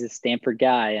 Yeah. He's a Stanford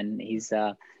guy, and he's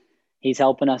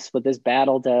helping us with this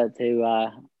battle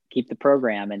to keep the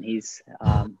program. And he's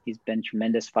been a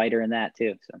tremendous fighter in that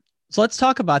too. So let's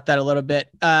talk about that a little bit.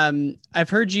 I've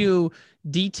heard you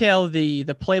detail the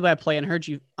play-by-play and heard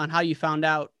you on how you found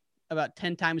out about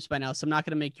 10 times by now. So I'm not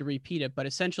going to make you repeat it, but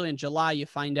essentially in July, you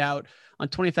find out on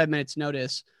 25 minutes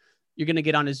notice, you're going to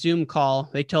get on a Zoom call.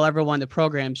 They tell everyone the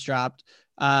program's dropped.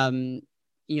 They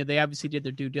obviously did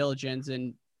their due diligence,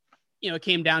 and, it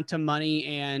came down to money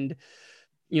and,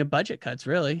 budget cuts,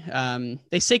 really.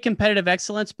 They say competitive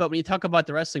excellence, but when you talk about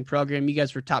the wrestling program, you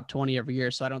guys were top 20 every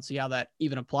year. So I don't see how that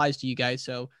even applies to you guys.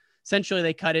 So essentially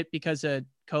they cut it because of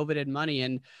COVID and money.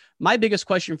 And my biggest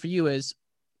question for you is,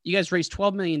 you guys raised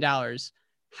 $12 million.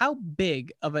 How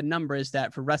big of a number is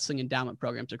that for wrestling endowment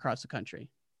programs across the country?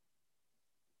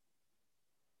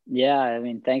 Yeah, I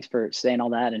mean, thanks for saying all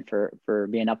that and for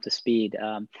being up to speed.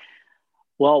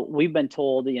 Well, we've been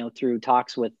told, through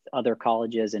talks with other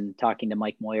colleges and talking to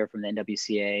Mike Moyer from the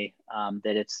NWCA,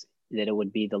 that that it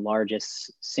would be the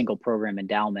largest single program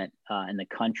endowment in the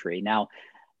country. Now,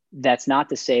 that's not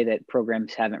to say that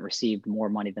programs haven't received more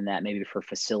money than that, maybe for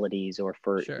facilities or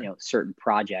for certain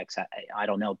projects. I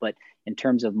don't know, but in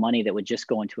terms of money that would just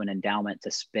go into an endowment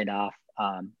to spin off,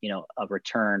 a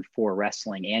return for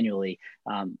wrestling annually,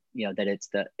 that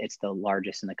it's the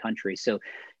largest in the country. So,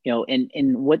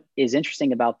 and what is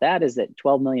interesting about that is that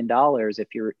 $12 million,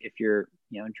 if you're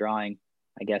drawing,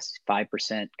 I guess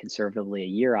 5% conservatively a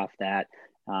year off that,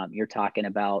 you're talking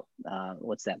about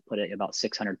what's that? Put it about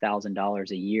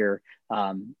 $600,000 a year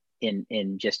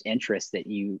in just interest that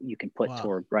you can put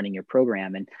toward running your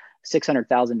program, and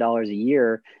 $600,000 a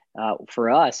year for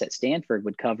us at Stanford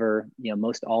would cover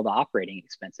most all the operating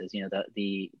expenses.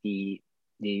 The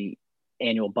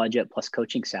annual budget plus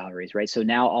coaching salaries, right? So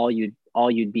now all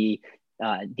you'd be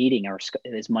needing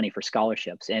is money for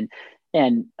scholarships, and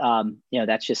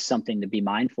that's just something to be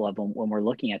mindful of when we're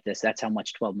looking at this. That's how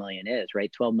much 12 million is,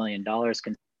 right? $12 million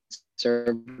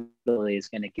conservatively is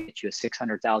going to get you a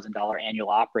 $600,000 annual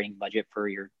operating budget for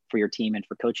your team and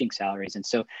for coaching salaries. And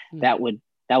so that would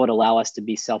allow us to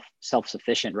be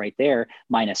self-sufficient right there,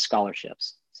 minus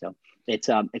scholarships. So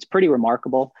it's pretty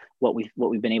remarkable what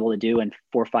we've been able to do in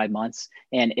 4 or 5 months.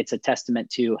 And it's a testament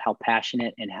to how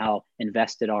passionate and how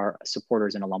invested our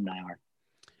supporters and alumni are.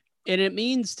 And it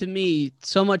means to me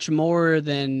so much more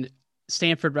than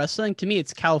Stanford wrestling. To me,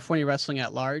 it's California wrestling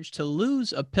at large. To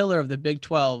lose a pillar of the Big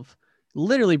 12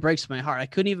 literally breaks my heart. I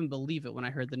couldn't even believe it when I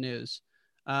heard the news.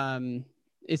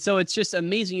 It's just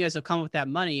amazing you guys have come up with that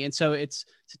money. And so it's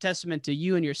a testament to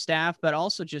you and your staff, but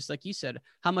also just like you said,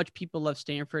 how much people love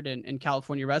Stanford and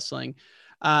California wrestling.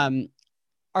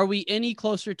 Are we any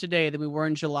closer today than we were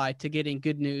in July to getting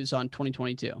good news on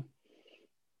 2022?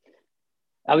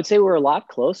 I would say we're a lot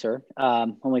closer.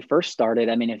 When we first started,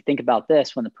 I mean, if you think about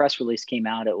this, when the press release came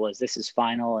out, it was, this is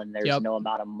final and there's no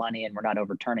amount of money and we're not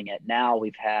overturning it. Now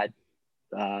we've had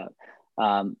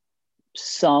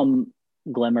some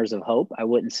glimmers of hope. I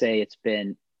wouldn't say it's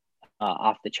been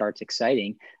off the charts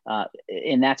exciting.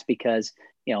 And that's because,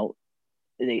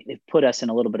 they put us in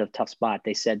a little bit of a tough spot.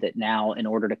 They said that now in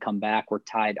order to come back,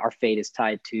 our fate is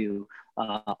tied to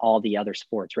all the other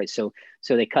sports, right? So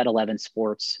they cut 11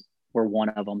 sports. We're one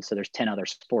of them. So there's 10 other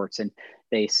sports, and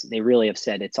they really have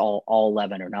said it's all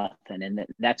 11 or nothing. And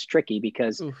that's tricky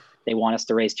because they want us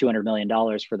to raise $200 million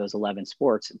for those 11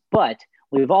 sports. But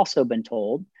we've also been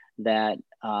told that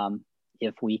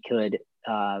if we could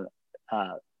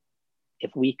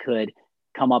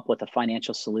come up with a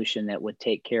financial solution that would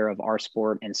take care of our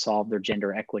sport and solve their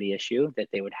gender equity issue, that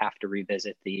they would have to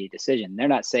revisit the decision. They're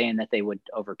not saying that they would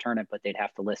overturn it, but they'd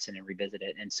have to listen and revisit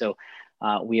it. And so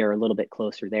we are a little bit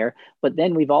closer there. But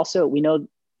then we know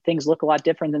things look a lot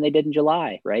different than they did in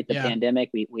July, right? The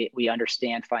pandemic, we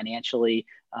understand financially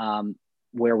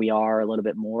where we are a little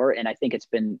bit more. And I think it's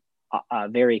been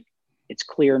it's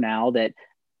clear now that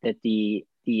the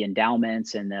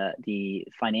endowments and the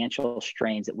financial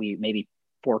strains that we maybe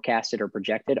forecasted or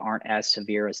projected aren't as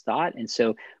severe as thought. And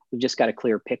so we've just got a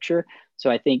clear picture. So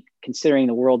I think considering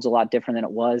the world's a lot different than it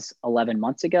was 11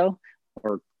 months ago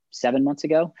or 7 months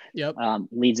ago,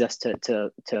 leads us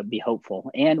to be hopeful.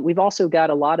 And we've also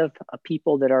got a lot of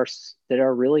people that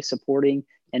are really supporting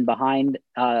and behind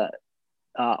our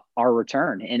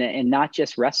return, and not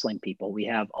just wrestling people. We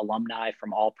have alumni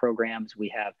from all programs.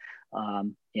 We have,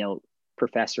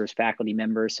 professors, faculty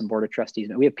members, some board of trustees.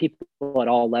 We have people at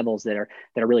all levels that are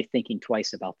really thinking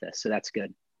twice about this. So that's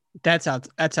good. That's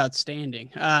outstanding.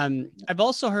 I've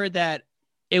also heard that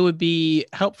it would be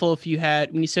helpful if you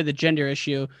had, when you said the gender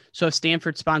issue, so if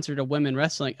Stanford sponsored a women's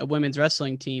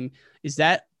wrestling team, is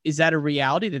that a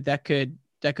reality that could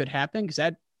happen?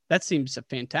 Because that seems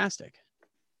fantastic.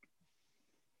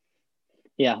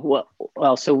 Yeah,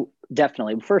 well, so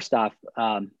definitely. First off,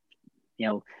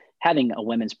 having a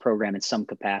women's program in some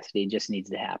capacity just needs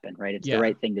to happen, right? It's the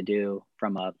right thing to do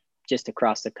from just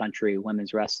across the country,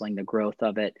 women's wrestling, the growth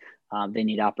of it. They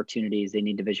need opportunities. They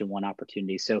need Division I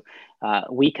opportunities. So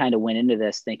we kind of went into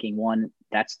this thinking, one,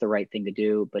 that's the right thing to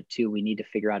do. But two, we need to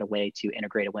figure out a way to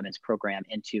integrate a women's program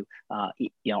into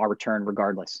our return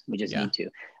regardless. We just need to.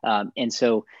 And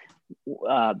so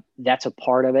that's a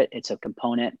part of it. It's a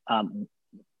component.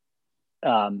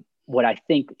 What I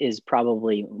think is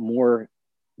probably more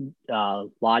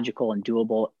logical and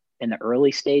doable in the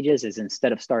early stages is,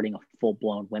 instead of starting a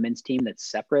full-blown women's team that's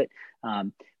separate,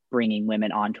 bringing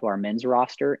women onto our men's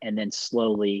roster and then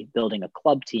slowly building a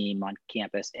club team on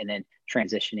campus and then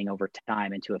transitioning over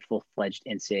time into a full-fledged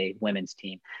NCAA women's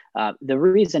team. The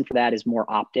reason for that is more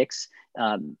optics.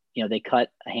 They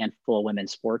cut a handful of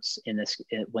women's sports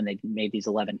when they made these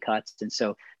 11 cuts. And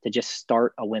so to just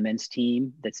start a women's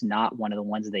team that's not one of the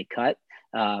ones they cut,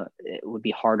 it would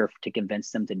be harder to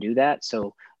convince them to do that.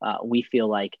 So we feel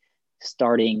like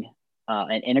starting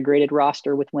an integrated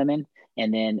roster with women,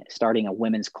 and then starting a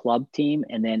women's club team,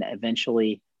 and then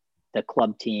eventually the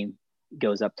club team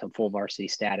goes up to full varsity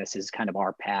status is kind of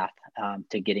our path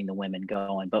to getting the women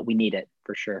going, but we need it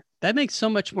for sure. That makes so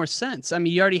much more sense. I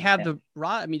mean, you already have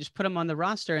just put them on the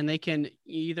roster and they can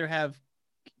either have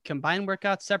combined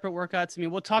workouts, separate workouts. I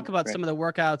mean, we'll talk about some of the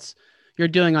workouts you're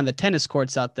doing on the tennis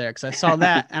courts out there, because I saw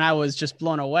that and I was just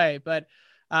blown away. But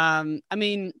I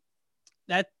mean,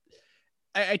 that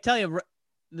I tell you,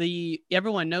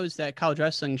 everyone knows that college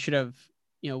wrestling should have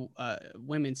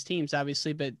women's teams,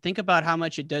 obviously, but think about how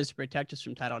much it does to protect us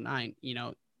from Title IX.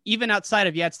 Even outside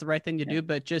of, it's the right thing to do,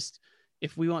 but just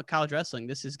if we want college wrestling,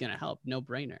 this is going to help. No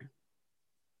brainer.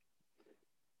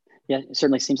 Yeah, it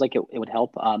certainly seems like it would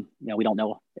help. We don't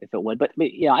know if it would, but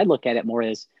I look at it more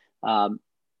as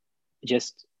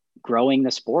just growing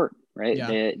the sport, right?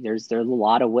 Yeah. There's a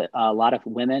lot of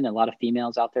women, a lot of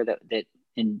females out there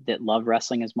that love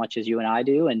wrestling as much as you and I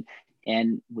do,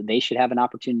 and they should have an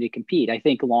opportunity to compete. I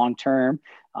think long term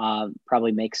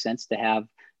probably makes sense to have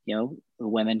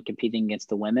women competing against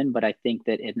the women, but I think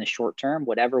that in the short term,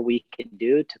 whatever we can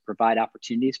do to provide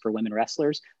opportunities for women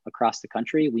wrestlers across the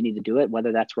country, we need to do it,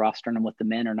 whether that's rostering them with the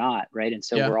men or not, right? And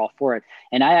so we're all for it.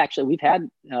 And we've had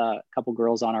a couple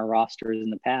girls on our rosters in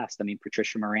the past. I mean,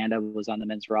 Patricia Miranda was on the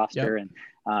men's roster, and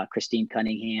Christine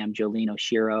Cunningham, Jolene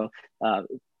Oshiro,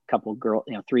 couple girl,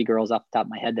 3 girls off the top of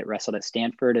my head that wrestled at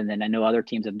Stanford. And then I know other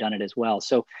teams have done it as well.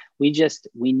 So we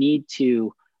need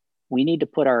to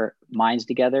put our minds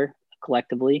together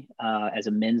collectively as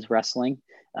a men's wrestling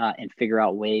and figure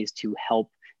out ways to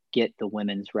help get the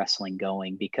women's wrestling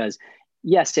going, because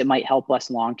yes, it might help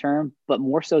us long-term, but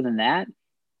more so than that,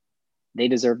 they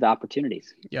deserve the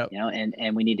opportunities,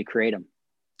 and we need to create them.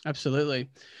 Absolutely.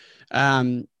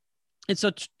 And so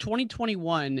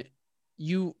 2021,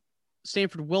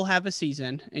 Stanford will have a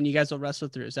season and you guys will wrestle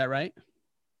through. Is that right?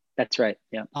 That's right.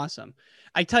 Yeah. Awesome.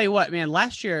 I tell you what, man,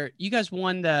 last year you guys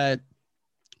won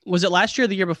was it last year or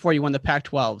the year before you won the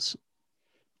Pac-12s?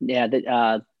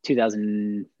 Yeah.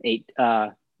 2008,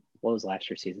 what was last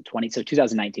year's season?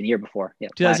 2019, the year before. Yeah.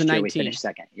 2019. Last year we finished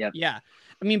second. Yep. Yeah.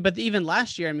 I mean, but even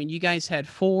last year, you guys had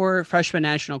 4 freshman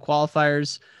national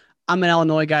qualifiers. I'm an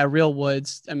Illinois guy, Real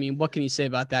Woods. I mean, what can you say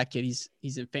about that kid? He's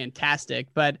fantastic.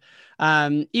 But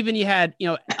even you had,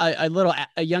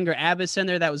 a younger Abbas in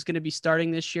there that was going to be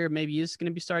starting this year. Maybe is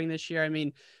going to be starting this year. I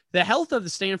mean, the health of the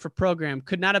Stanford program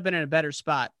could not have been in a better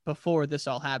spot before this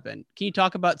all happened. Can you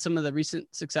talk about some of the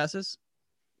recent successes?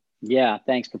 Yeah,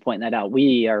 thanks for pointing that out.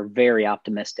 We are very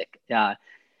optimistic.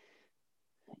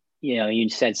 You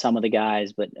said some of the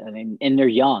guys, but and they're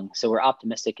young, so we're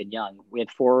optimistic and young. We had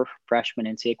 4 freshman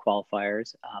NCAA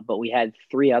qualifiers, but we had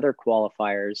 3 other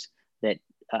qualifiers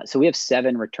so we have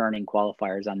 7 returning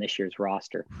qualifiers on this year's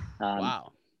roster.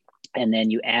 Wow. And then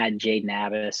you add Jaden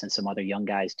Abbas and some other young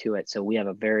guys to it. So we have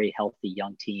a very healthy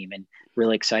young team and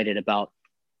really excited about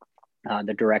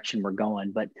the direction we're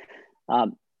going. But,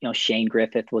 Shane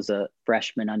Griffith was a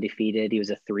freshman undefeated. He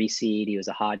was a 3 seed. He was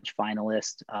a Hodge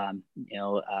finalist.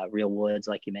 Real Woods,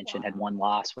 like you mentioned, had 1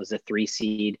 loss, was a 3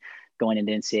 seed going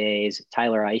into NCAAs.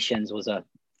 Tyler Ishins was a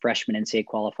freshman NCAA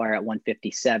qualifier at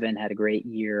 157, had a great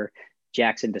year.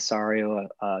 Jackson Desario,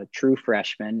 a true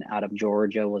freshman out of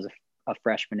Georgia, was a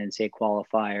freshman NCAA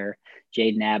qualifier.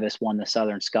 Jaden Abbas won the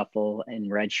Southern Scuffle in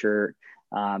redshirt.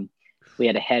 We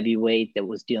had a heavyweight that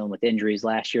was dealing with injuries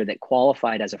last year that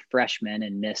qualified as a freshman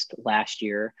and missed last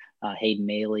year, Hayden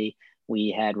Maley.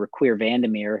 We had Raquir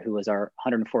Vandermeer, who was our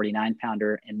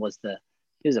 149-pounder and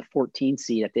he was a 14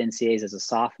 seed at the NCAAs as a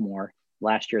sophomore.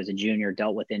 Last year as a junior,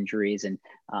 dealt with injuries and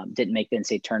didn't make the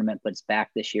NCAA tournament, but it's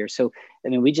back this year. So,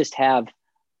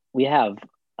 we have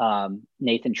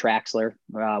Nathan Traxler,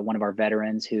 one of our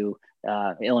veterans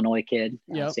Illinois kid,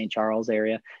 St. Charles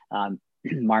area,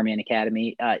 Marmion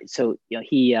Academy. This would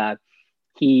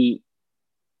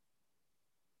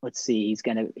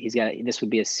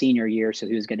be a senior year. So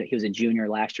he was a junior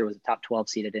last year, was a top 12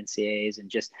 seed at NCAAs, and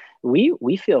just,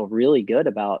 we feel really good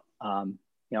about,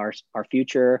 our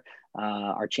future,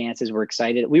 our chances. We're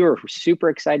excited. We were super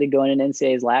excited going into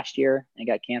NCAAs last year and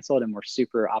got canceled. And we're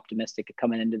super optimistic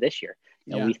coming into this year.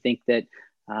 We think that,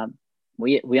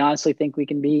 we honestly think we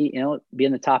can be in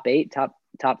the top 8, top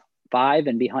 5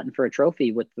 and be hunting for a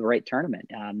trophy with the right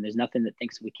tournament. There's nothing that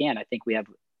thinks we can. I think we have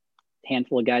a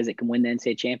handful of guys that can win the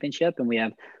NCAA championship, and we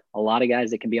have a lot of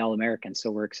guys that can be All-Americans.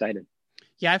 So we're excited.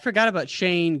 Yeah, I forgot about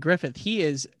Shane Griffith. He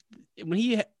is, when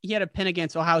he had a pin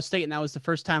against Ohio State, and that was the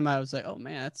first time I was like, oh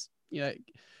man, that's,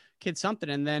 kid something.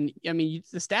 And then, I mean,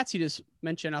 the stats you just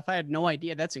mentioned, if I had no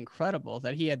idea, that's incredible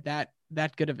that he had that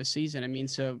good of a season. I mean,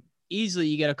 so easily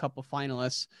you get a couple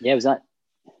finalists. Yeah, it was not.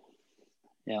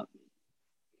 Yeah.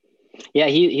 Yeah,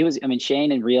 he was, I mean,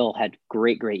 Shane and Real had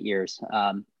great years.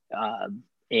 And,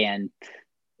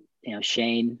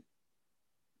 Shane,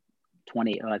 I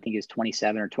think he was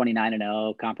 27 or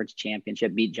 29-0 conference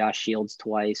championship, beat Josh Shields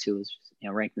twice, who was,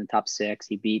 ranked in the top 6.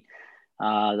 He beat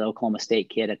the Oklahoma State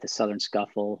kid at the Southern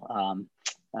Scuffle,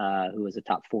 who was a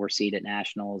top 4 seed at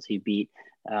nationals. He beat,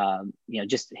 he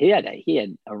had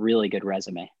a really good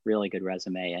resume.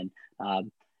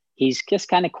 And he's just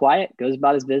kind of quiet, goes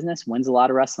about his business, wins a lot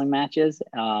of wrestling matches,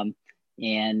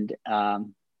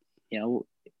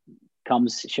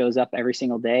 shows up every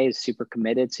single day, is super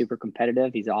committed, super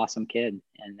competitive. He's an awesome kid,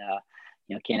 and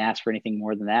can't ask for anything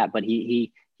more than that. But he's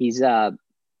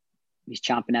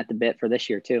chomping at the bit for this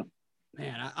year too.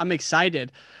 Man, I'm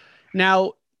excited.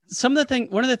 Now, one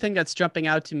of the things that's jumping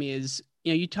out to me is,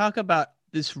 you talk about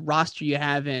this roster you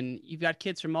have, and you've got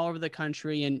kids from all over the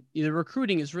country, and the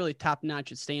recruiting is really top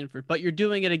notch at Stanford, but you're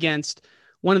doing it against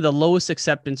one of the lowest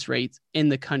acceptance rates in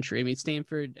the country. I mean,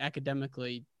 Stanford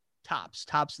academically tops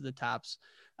of the tops,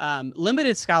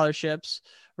 limited scholarships,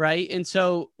 right? And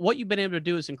so what you've been able to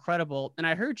do is incredible. And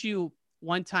I heard you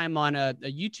one time on a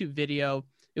YouTube video.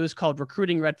 It was called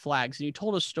Recruiting Red Flags. And you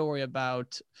told a story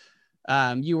about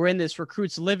you were in this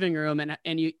recruit's living room,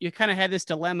 and you kind of had this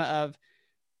dilemma of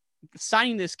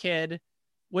signing this kid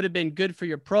would have been good for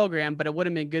your program, but it would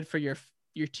have been good for your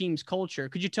team's culture.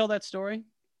 Could you tell that story?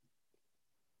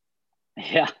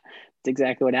 Yeah, that's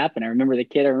exactly what happened. I remember the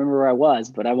kid. I remember where I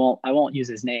was, but I won't use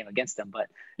his name against him. But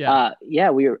I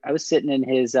was sitting in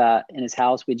his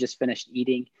house. We just finished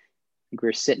eating. I think we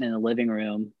were sitting in the living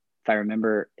room, if I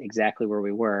remember exactly where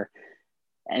we were.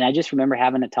 And I just remember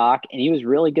having a talk, and he was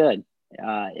really good.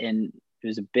 And he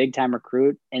was a big time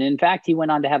recruit. And in fact, he went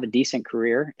on to have a decent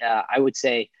career. I would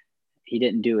say he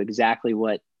didn't do exactly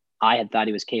what I had thought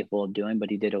he was capable of doing, but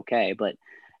he did okay. But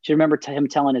I just remember him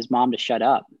telling his mom to shut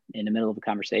up in the middle of a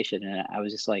conversation. And I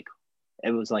was just like,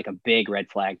 it was like a big red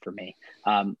flag for me.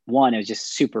 One, it was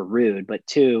just super rude. But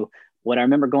two, what I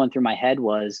remember going through my head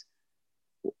was,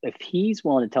 if he's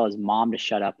willing to tell his mom to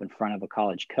shut up in front of a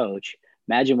college coach,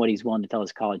 imagine what he's willing to tell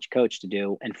his college coach to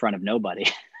do in front of nobody.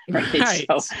 Right.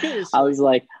 So I was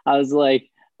just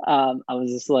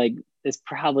like, it's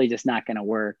probably just not going to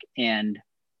work. And,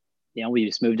 we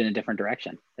just moved in a different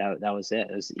direction. That was it.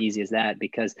 It was easy as that,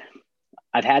 because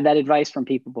I've had that advice from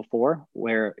people before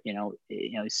where,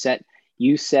 set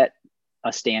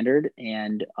a standard,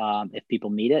 and if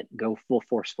people meet it, go full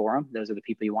force for them. Those are the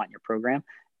people you want in your program.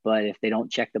 But if they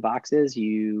don't check the boxes,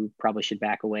 you probably should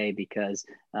back away, because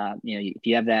if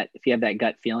you have that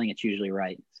gut feeling, it's usually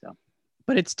right. So,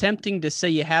 but it's tempting to say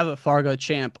you have a Fargo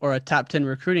champ or a top 10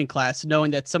 recruiting class,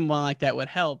 knowing that someone like that would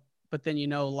help. But then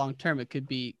long term it could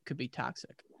be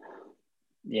toxic.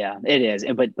 Yeah, it is.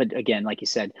 But again, like you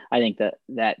said, I think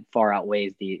that far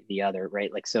outweighs the other,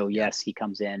 right? Like, so yes, he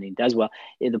comes in and he does well.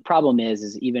 The problem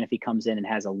is even if he comes in and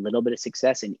has a little bit of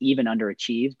success and even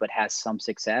underachieves, but has some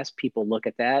success, people look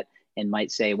at that and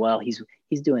might say, well, he's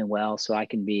doing well, so I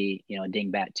can be, a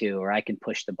dingbat too, or I can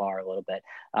push the bar a little bit.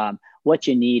 What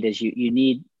you need is you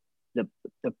need the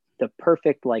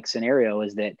perfect scenario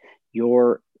is that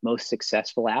your most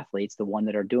successful athletes, the one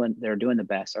that are doing the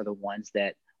best, are the ones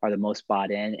that are the most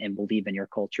bought in and believe in your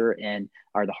culture and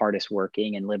are the hardest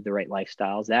working and live the right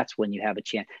lifestyles. That's when you have a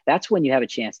chance. That's when you have a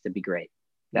chance to be great.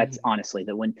 That's honestly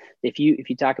if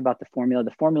you talk about the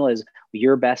formula is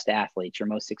your best athletes, your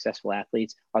most successful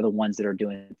athletes are the ones that are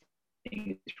doing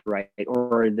things right,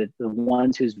 or the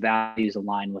ones whose values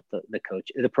align with the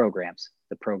coach, the program's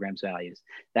values.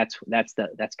 That's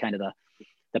kind of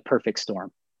the perfect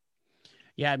storm.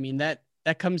 Yeah. I mean, that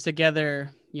comes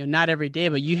together, not every day,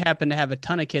 but you happen to have a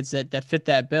ton of kids that fit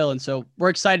that bill. And so we're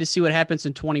excited to see what happens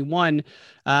in 21.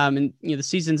 And the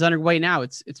season's underway now.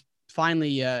 It's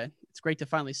finally, it's great to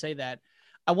finally say that.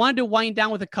 I wanted to wind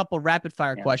down with a couple rapid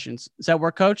fire questions. Does that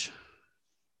work, Coach?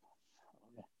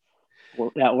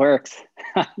 Well, that works.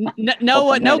 No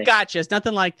gotchas,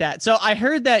 nothing like that. So I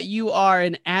heard that you are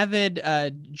an avid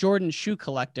Jordan shoe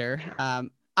collector.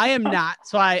 I am not,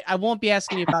 so I won't be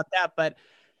asking you about that. But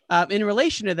in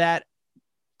relation to that,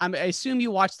 I assume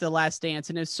you watched The Last Dance,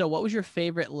 and if so, what was your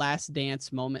favorite Last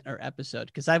Dance moment or episode?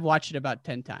 Because I've watched it about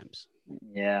 10 times.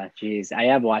 Yeah, geez, I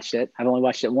have watched it. I've only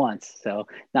watched it once, so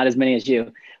not as many as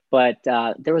you. But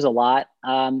there was a lot.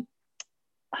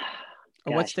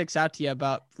 Or what sticks out to you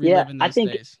about Yeah, reliving those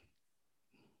days?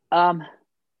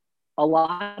 A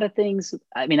lot of things.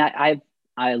 I mean, I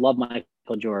love Michael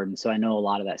Jordan, so I know a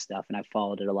lot of that stuff, and I've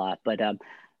followed it a lot. But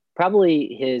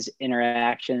probably his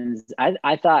interactions.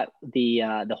 I thought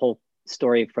the whole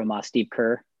story from Steve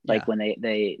Kerr, like when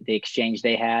the exchange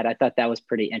they had, I thought that was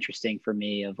pretty interesting for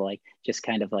me, of like just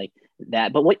kind of like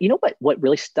that. But what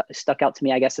really stuck out to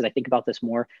me, I guess, as I think about this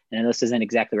more, and this isn't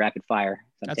exactly rapid fire.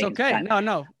 That's okay.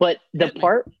 No. But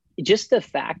just the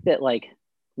fact that like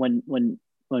when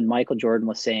Michael Jordan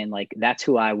was saying like, that's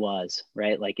who I was,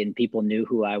 right? Like, and people knew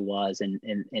who I was, and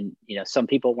you know, some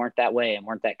people weren't that way and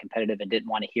weren't that competitive and didn't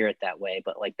want to hear it that way,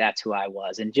 but like, that's who I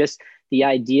was. And just the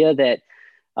idea that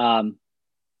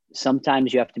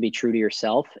sometimes you have to be true to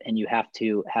yourself, and you have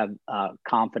to have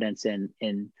confidence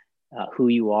in who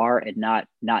you are, and not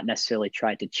necessarily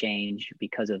try to change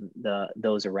because of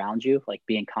those around you, like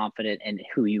being confident in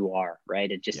who you are, right?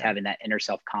 And just having that inner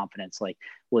self-confidence, like,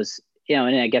 was, you know,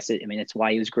 and I guess it's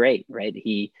why he was great, right?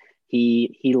 He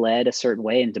led a certain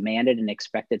way and demanded and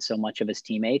expected so much of his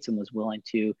teammates, and was willing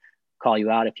to call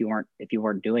you out if you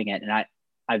weren't doing it. And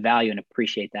I value and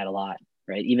appreciate that a lot,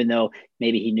 right? Even though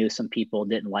maybe he knew some people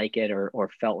didn't like it or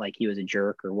felt like he was a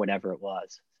jerk or whatever it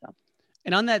was. So.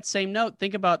 And on that same note,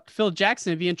 think about Phil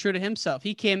Jackson being true to himself.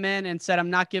 He came in and said, "I'm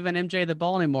not giving MJ the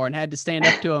ball anymore," and had to stand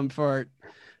up to him for,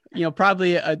 you know,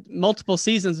 probably multiple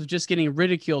seasons of just getting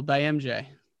ridiculed by MJ.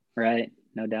 Right.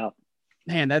 No doubt.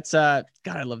 Man, that's God,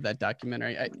 I love that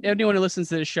documentary. Anyone who listens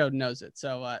to this show knows it.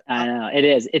 So I know it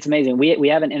is. It's amazing. We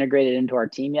haven't integrated it into our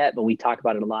team yet, but we talk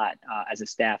about it a lot as a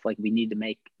staff. Like, we need to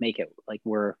make it like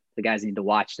the guys need to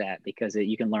watch that, because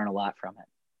you can learn a lot from it.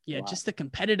 Yeah, just the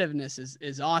competitiveness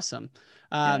is awesome.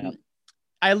 I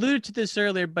alluded to this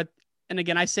earlier, and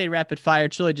again, I say rapid fire.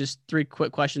 It's really just 3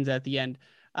 quick questions at the end.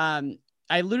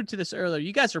 I alluded to this earlier.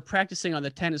 You guys are practicing on the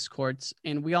tennis courts,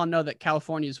 and we all know that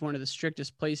California is one of the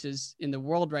strictest places in the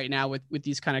world right now with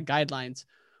these kind of guidelines.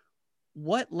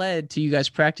 What led to you guys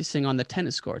practicing on the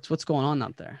tennis courts? What's going on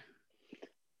out there?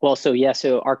 Well,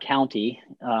 so our county,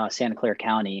 Santa Clara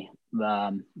County,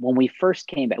 when we first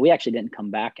came back, we actually didn't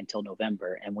come back until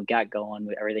November, and we got going.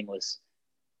 Everything was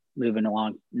moving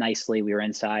along nicely. We were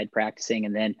inside practicing,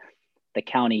 and then the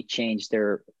county changed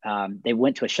they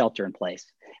went to a shelter in place.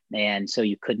 And so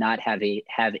you could not have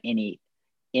any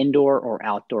indoor or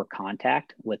outdoor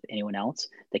contact with anyone else.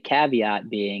 The caveat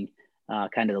being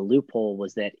kind of the loophole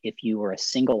was that if you were a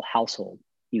single household,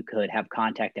 you could have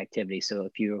contact activity. So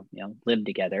if you lived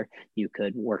together, you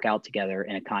could work out together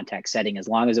in a contact setting as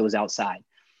long as it was outside.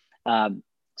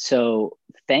 So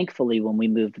thankfully, when we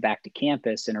moved back to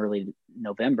campus in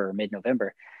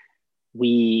mid-November,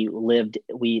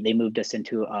 they moved us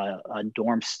into a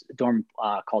dorm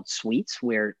called suites,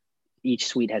 where each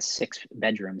suite has 6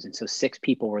 bedrooms. And so 6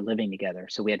 people were living together.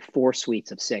 So we had 4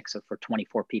 suites of 6. So for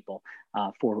 24 people,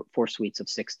 4 suites of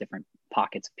 6 different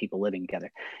pockets of people living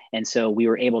together. And so we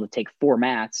were able to take 4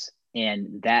 mats,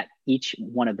 and that each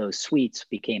one of those suites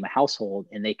became a household,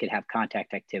 and they could have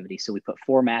contact activity. So we put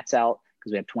 4 mats out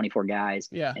because we have 24 guys,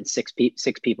 and 6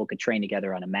 people could train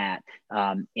together on a mat.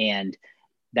 And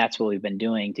that's what we've been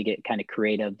doing to get kind of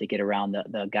creative, to get around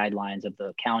the guidelines of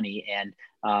the county. And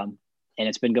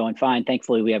it's been going fine.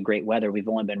 Thankfully, we have great weather. We've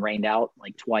only been rained out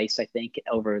like twice, I think,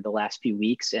 over the last few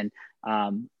weeks. And,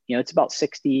 it's about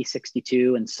 60,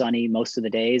 62 and sunny most of the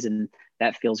days. And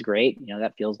that feels great.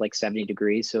 That feels like 70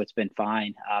 degrees. So it's been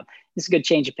fine. It's a good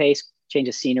change of pace, change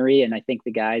of scenery. And I think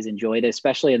the guys enjoyed it,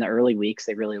 especially in the early weeks.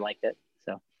 They really liked it.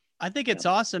 So I think it's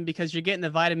awesome because you're getting the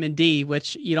vitamin D,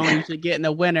 which you don't usually get in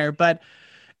the winter. But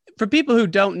for people who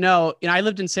don't know, I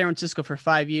lived in San Francisco for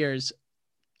 5 years.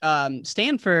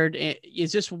 Stanford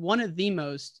is just one of the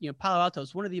most, Palo Alto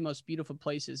is one of the most beautiful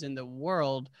places in the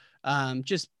world,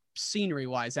 just scenery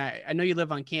wise. I know you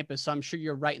live on campus, so I'm sure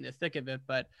you're right in the thick of it,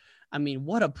 but I mean,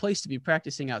 what a place to be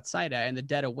practicing outside at in the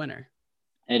dead of winter.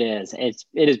 It is. It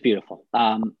is beautiful.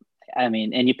 And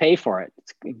you pay for it.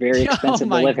 It's very expensive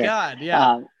to live here. Oh my God,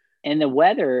 yeah. And the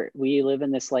weather, we live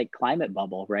in this like climate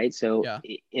bubble, right? So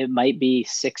it might be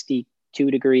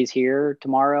 62 degrees here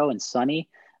tomorrow and sunny.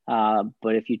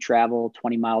 But if you travel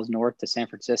 20 miles north to San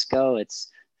Francisco, it's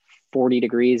 40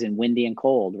 degrees and windy and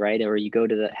cold, right? Or you go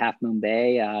to the Half Moon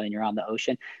Bay and you're on the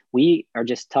ocean. We are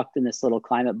just tucked in this little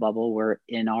climate bubble where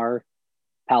in our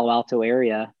Palo Alto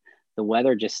area, the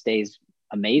weather just stays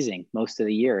amazing most of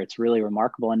the year. It's really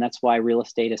remarkable. And that's why real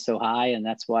estate is so high. And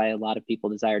that's why a lot of people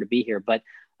desire to be here. But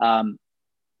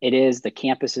the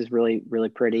campus is really, really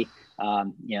pretty.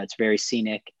 It's very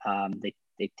scenic. They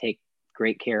take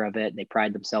great care of it. They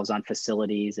pride themselves on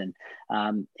facilities and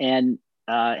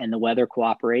and the weather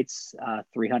cooperates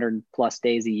 300 plus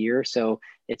days a year. So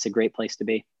it's a great place to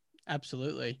be.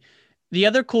 Absolutely. The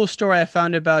other cool story I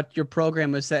found about your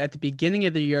program was that at the beginning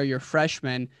of the year, your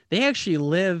freshmen, they actually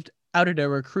lived out at a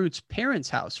recruit's parents'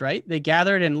 house, right? They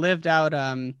gathered and lived out.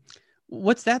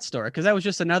 What's that story? Because that was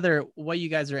just another way you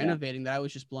guys are innovating that I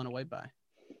was just blown away by.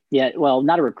 Yeah, well,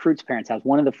 not a recruit's parents' house.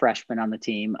 One of the freshmen on the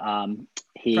team,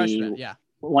 Freshman,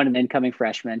 one of the incoming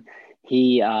freshmen,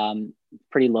 he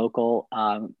pretty local,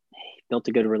 built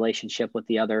a good relationship with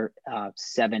the other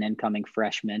 7 incoming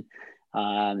freshmen.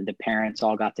 The parents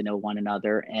all got to know one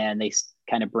another, and they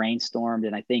kind of brainstormed.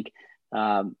 And I think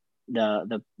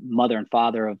the mother and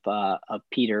father of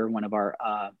Peter, one of our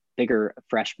bigger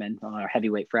freshmen, our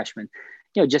heavyweight freshmen,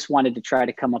 just wanted to try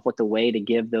to come up with a way to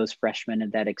give those freshmen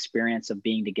that experience of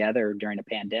being together during a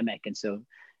pandemic. And so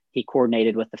he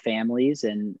coordinated with the families,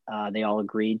 and they all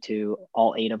agreed to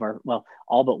all 8 of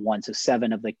all but one. So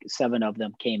 7 of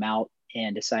them came out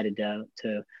and decided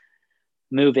to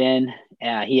move in.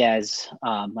 He has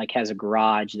a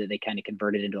garage that they kind of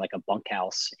converted into like a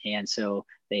bunkhouse. And so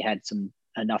they had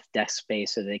enough desk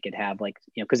space so they could have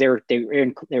because they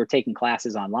were taking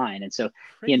classes online. And so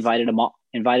he invited them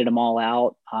all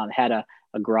out, had a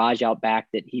garage out back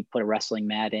that he put a wrestling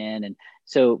mat in. And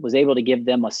so was able to give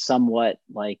them a somewhat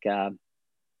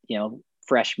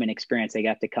freshman experience. They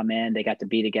got to come in, they got to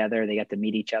be together, they got to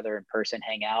meet each other in person,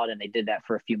 hang out. And they did that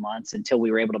for a few months until we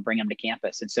were able to bring them to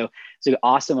campus. And so it's an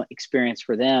awesome experience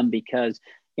for them because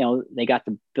they got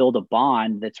to build a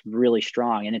bond that's really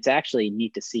strong. And it's actually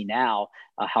neat to see now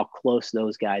how close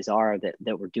those guys are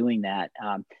that we're doing that.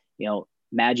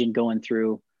 Imagine going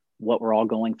through what we're all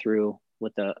going through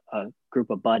with a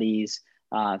group of buddies,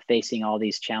 facing all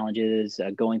these challenges,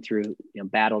 going through,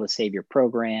 battle to save your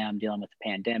program, dealing with the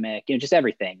pandemic, just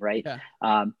everything, right?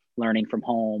 Yeah. Learning from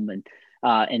home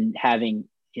and having,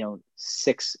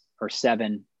 6 or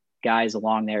 7 guys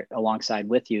alongside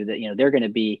with you that, they're going to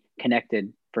be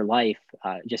connected for life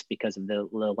just because of the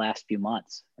last few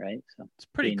months. Right. So it's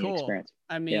pretty cool. Experience.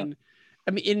 I mean,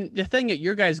 the thing that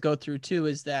your guys go through too,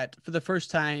 is that for the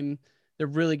first time, they're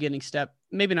really getting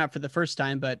maybe not for the first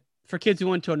time, but for kids who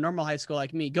went to a normal high school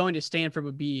like me, going to Stanford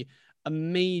would be a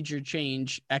major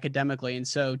change academically. And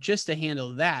so just to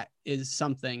handle that is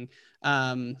something,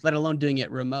 let alone doing it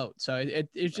remote. So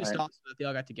it's just awesome that they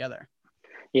all got together.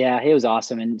 Yeah, it was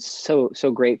awesome, and so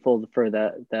grateful for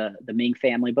the Ming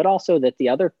family, but also that the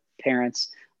other parents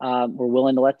were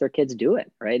willing to let their kids do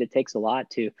it. Right, it takes a lot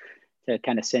to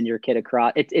kind of send your kid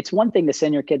across. It's one thing to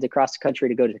send your kids across the country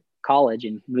to go to college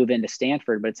and move into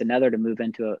Stanford, but it's another to move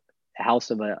into a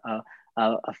house of a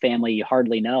family you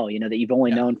hardly know, that you've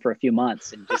only known for a few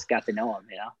months and just got to know them.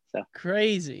 So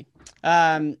crazy.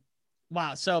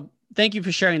 Wow. So thank you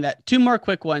for sharing that. 2 more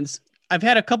quick ones. I've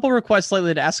had a couple requests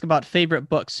lately to ask about favorite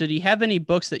books. So do you have any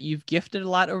books that you've gifted a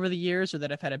lot over the years or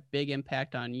that have had a big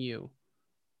impact on you?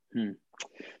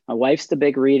 My wife's the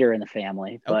big reader in the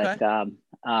family, but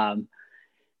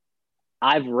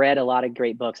I've read a lot of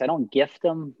great books. I don't gift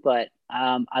them, but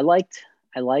I liked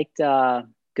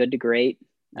Good to Great,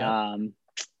 and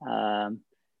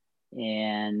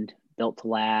Built to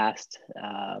Last.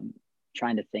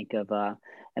 Trying to think of,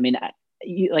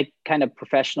 kind of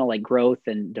professional, growth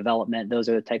and development. Those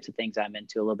are the types of things I'm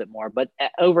into a little bit more, but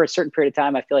over a certain period of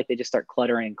time, I feel like they just start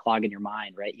cluttering and clogging your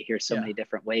mind, right? You hear so many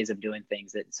different ways of doing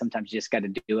things that sometimes you just got to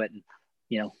do it and,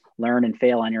 learn and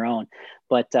fail on your own.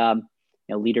 But,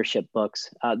 leadership books,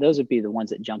 those would be the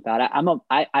ones that jump out.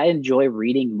 I enjoy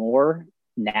reading more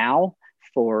now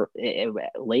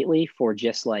lately for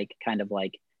just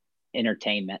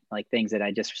entertainment, things that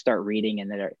I just start reading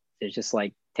and that it's just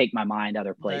take my mind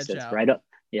other places. Right.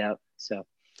 Yeah. So.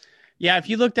 Yeah. If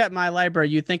you looked at my library,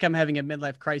 you'd think I'm having a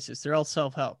midlife crisis. They're all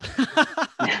self-help.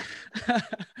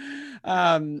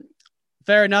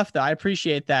 Fair enough though. I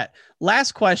appreciate that.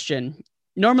 Last question.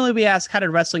 Normally we ask, how did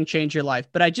wrestling change your life?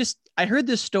 But I heard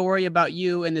this story about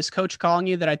you and this coach calling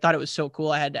you that I thought it was so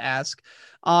cool. I had to ask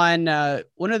on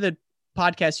one of the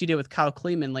podcasts you did with Kyle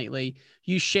Kleeman lately.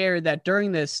 You shared that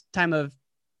during this time of,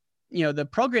 the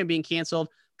program being canceled,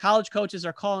 college coaches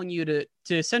are calling you to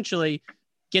essentially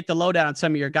get the lowdown on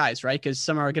some of your guys, right? Because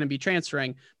some are going to be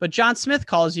transferring. But John Smith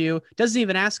calls you, doesn't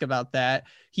even ask about that.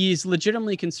 He's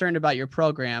legitimately concerned about your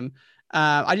program.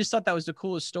 I just thought that was the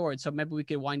coolest story. So maybe we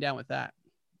could wind down with that.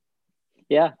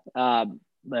 Yeah.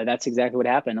 But that's exactly what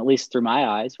happened, at least through my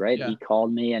eyes, right? Yeah. He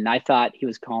called me and I thought he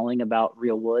was calling about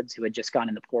Real Woods, who had just gone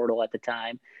in the portal at the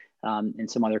time. And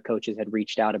some other coaches had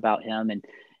reached out about him. And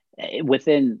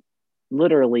within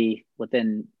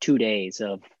 2 days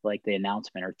of the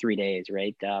announcement, or 3 days,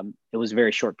 right? It was a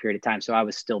very short period of time. So I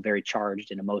was still very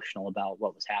charged and emotional about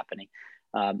what was happening.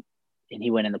 and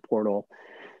he went in the portal,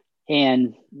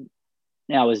 and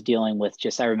I was dealing with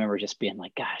I remember just being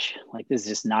like, gosh, like this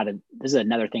is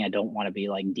another thing I don't want to be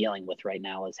like dealing with right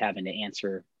now, is having to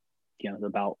answer,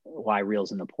 about why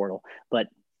Real's in the portal. But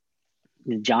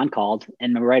John called,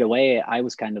 and right away I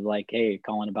was kind of like, hey,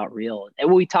 calling about Real.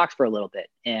 And we talked for a little bit,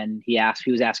 and he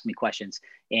was asking me questions,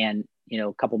 and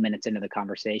a couple minutes into the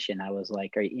conversation, I was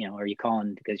like, are you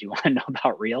calling because you want to know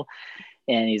about Real?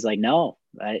 And he's like, no.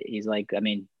 He's like, I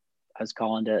mean, I was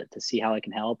calling to see how I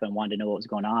can help, and wanted to know what was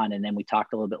going on. And then we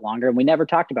talked a little bit longer, and we never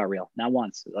talked about Real, not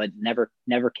once. It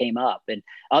never came up. And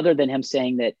other than him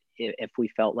saying that if we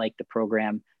felt like the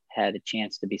program had a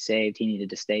chance to be saved, he needed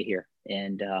to stay here.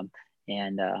 And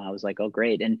I was like, oh,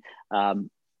 great. And,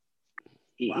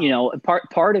 wow.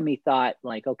 Part of me thought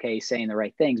like, okay, he's saying the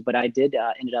right things, but I did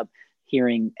ended up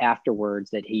hearing afterwards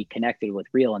that he connected with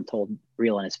Real and told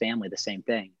Real and his family the same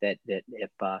thing, that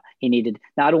if he needed,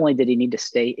 not only did he need to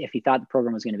stay, if he thought the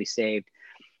program was going to be saved,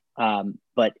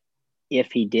 but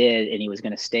if he did, and he was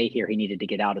going to stay here, he needed to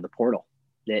get out of the portal,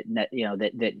 that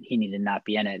he needed to not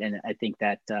be in it. And I think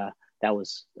that that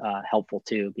was helpful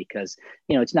too, because,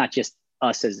 it's not just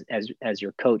us as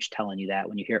your coach telling you that.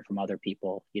 When you hear it from other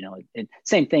people, and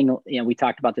same thing, we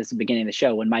talked about this at the beginning of the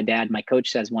show, when my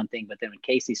coach says one thing, but then when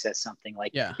Casey says something,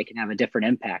 like, it can have a different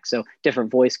impact. So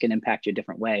different voice can impact you a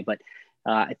different way. But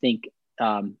I think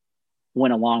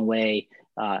went a long way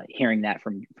hearing that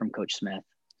from Coach Smith.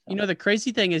 So. The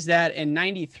crazy thing is that in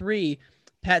 93,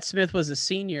 Pat Smith was a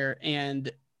senior,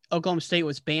 and Oklahoma State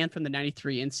was banned from the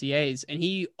 93 NCAAs, and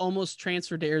he almost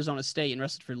transferred to Arizona State and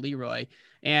wrestled for Leroy.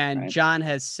 And right. John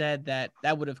has said that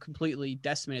would have completely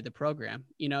decimated the program,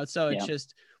 so it's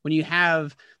just, when you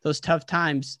have those tough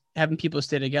times, having people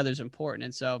stay together is important.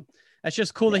 And so that's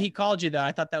just cool that he called you, though.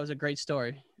 I thought that was a great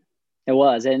story. It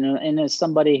was. And as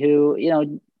somebody who, he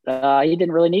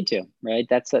didn't really need to, right.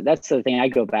 That's the thing I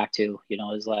go back to,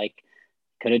 is like,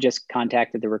 could have just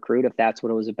contacted the recruit if that's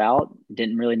what it was about.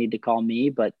 Didn't really need to call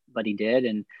me, but he did.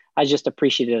 And I was just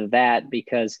appreciative of that,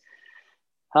 because,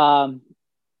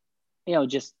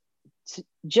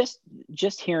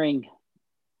 just hearing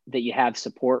that you have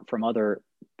support from other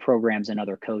programs and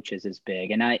other coaches is big.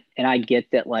 And I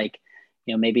get that, like,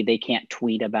 maybe they can't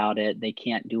tweet about it. They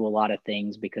can't do a lot of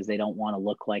things because they don't want to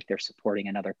look like they're supporting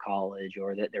another college,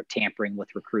 or that they're tampering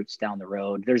with recruits down the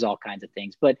road. There's all kinds of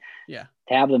things, but to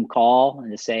have them call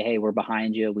and to say, hey, we're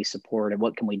behind you, we support, and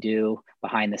what can we do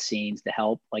behind the scenes to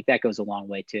help? Like, that goes a long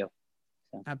way too.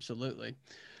 So. Absolutely.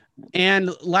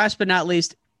 And last but not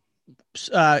least,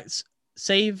 help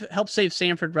save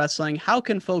Stanford Wrestling. How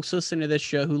can folks listening to this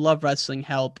show who love wrestling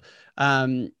help?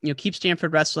 Keep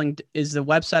Stanford Wrestling is the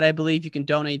website. I believe you can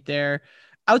donate there.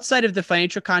 Outside of the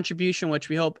financial contribution, which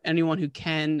we hope anyone who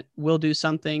will do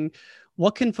something,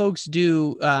 what can folks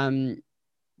do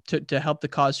to help the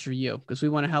cause for you? Because we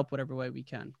want to help whatever way we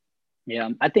can. Yeah,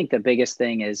 I think the biggest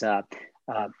thing is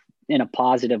in a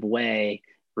positive way,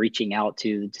 reaching out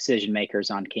to decision makers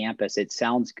on campus. It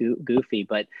sounds goofy,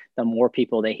 but the more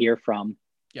people they hear from,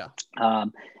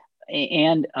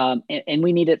 and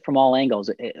we need it from all angles.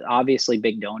 Obviously,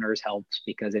 big donors helps,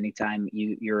 because anytime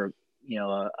you're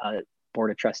a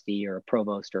board of trustee or a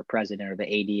provost or a president or the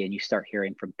AD, and you start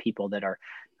hearing from people that are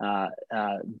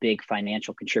big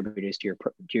financial contributors to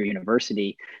your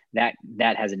university, that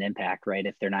has an impact, right?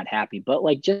 If they're not happy, but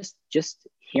like just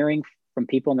hearing from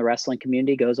people in the wrestling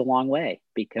community goes a long way,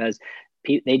 because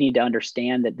they need to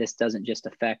understand that this doesn't just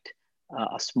affect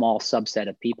a small subset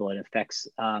of people. It affects,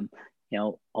 a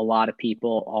lot of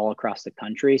people all across the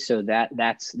country. So that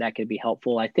could be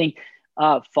helpful. I think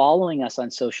following us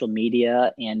on social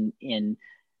media and in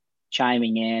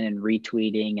chiming in and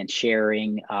retweeting and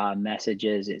sharing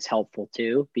messages is helpful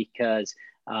too, because,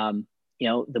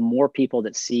 the more people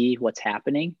that see what's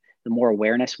happening, the more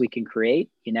awareness we can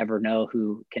create. You never know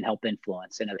who can help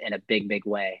influence in a big, big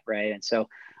way. Right. And so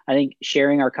I think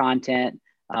sharing our content,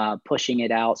 pushing it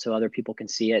out so other people can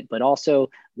see it, but also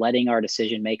letting our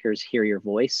decision makers hear your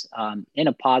voice in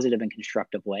a positive and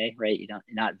constructive way. Right. You're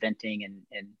not venting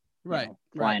and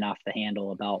flying off the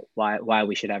handle about why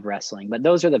we should have wrestling. But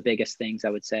those are the biggest things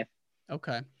I would say.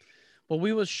 Okay. Well,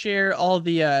 we will share all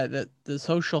the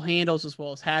social handles as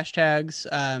well as hashtags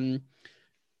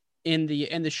in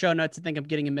the show notes. I think I'm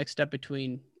getting it mixed up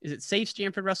between, is it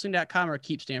SaveStanfordWrestling.com or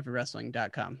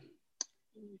KeepStanfordWrestling.com?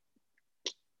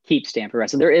 Keep Stanford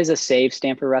Wrestling. There is a Save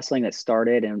Stanford Wrestling that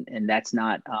started, and that's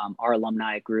not our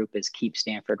alumni group is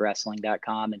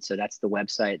KeepStanfordWrestling.com. And so that's the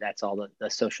website. That's all the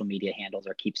social media handles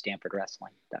are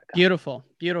KeepStanfordWrestling.com. Beautiful.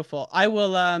 Beautiful. I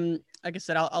will, like I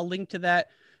said, I'll link to that.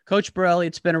 Coach Borelli,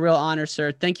 it's been a real honor,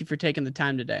 sir. Thank you for taking the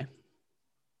time today.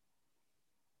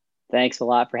 Thanks a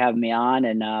lot for having me on,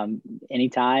 and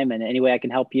anytime and any way I can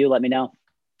help you, let me know.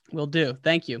 Will do.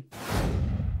 Thank you.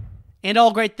 And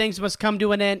all great things must come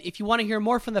to an end. If you want to hear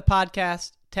more from the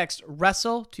podcast, text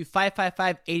WRESTLE to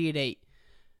 555-888.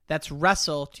 That's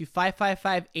WRESTLE to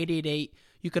 555-888.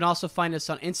 You can also find us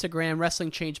on Instagram,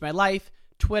 Wrestling Changed My Life,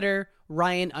 Twitter,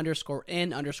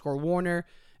 Ryan_N_Warner,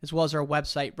 as well as our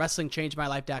website,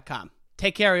 WrestlingChangeMyLife.com.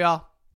 Take care, y'all.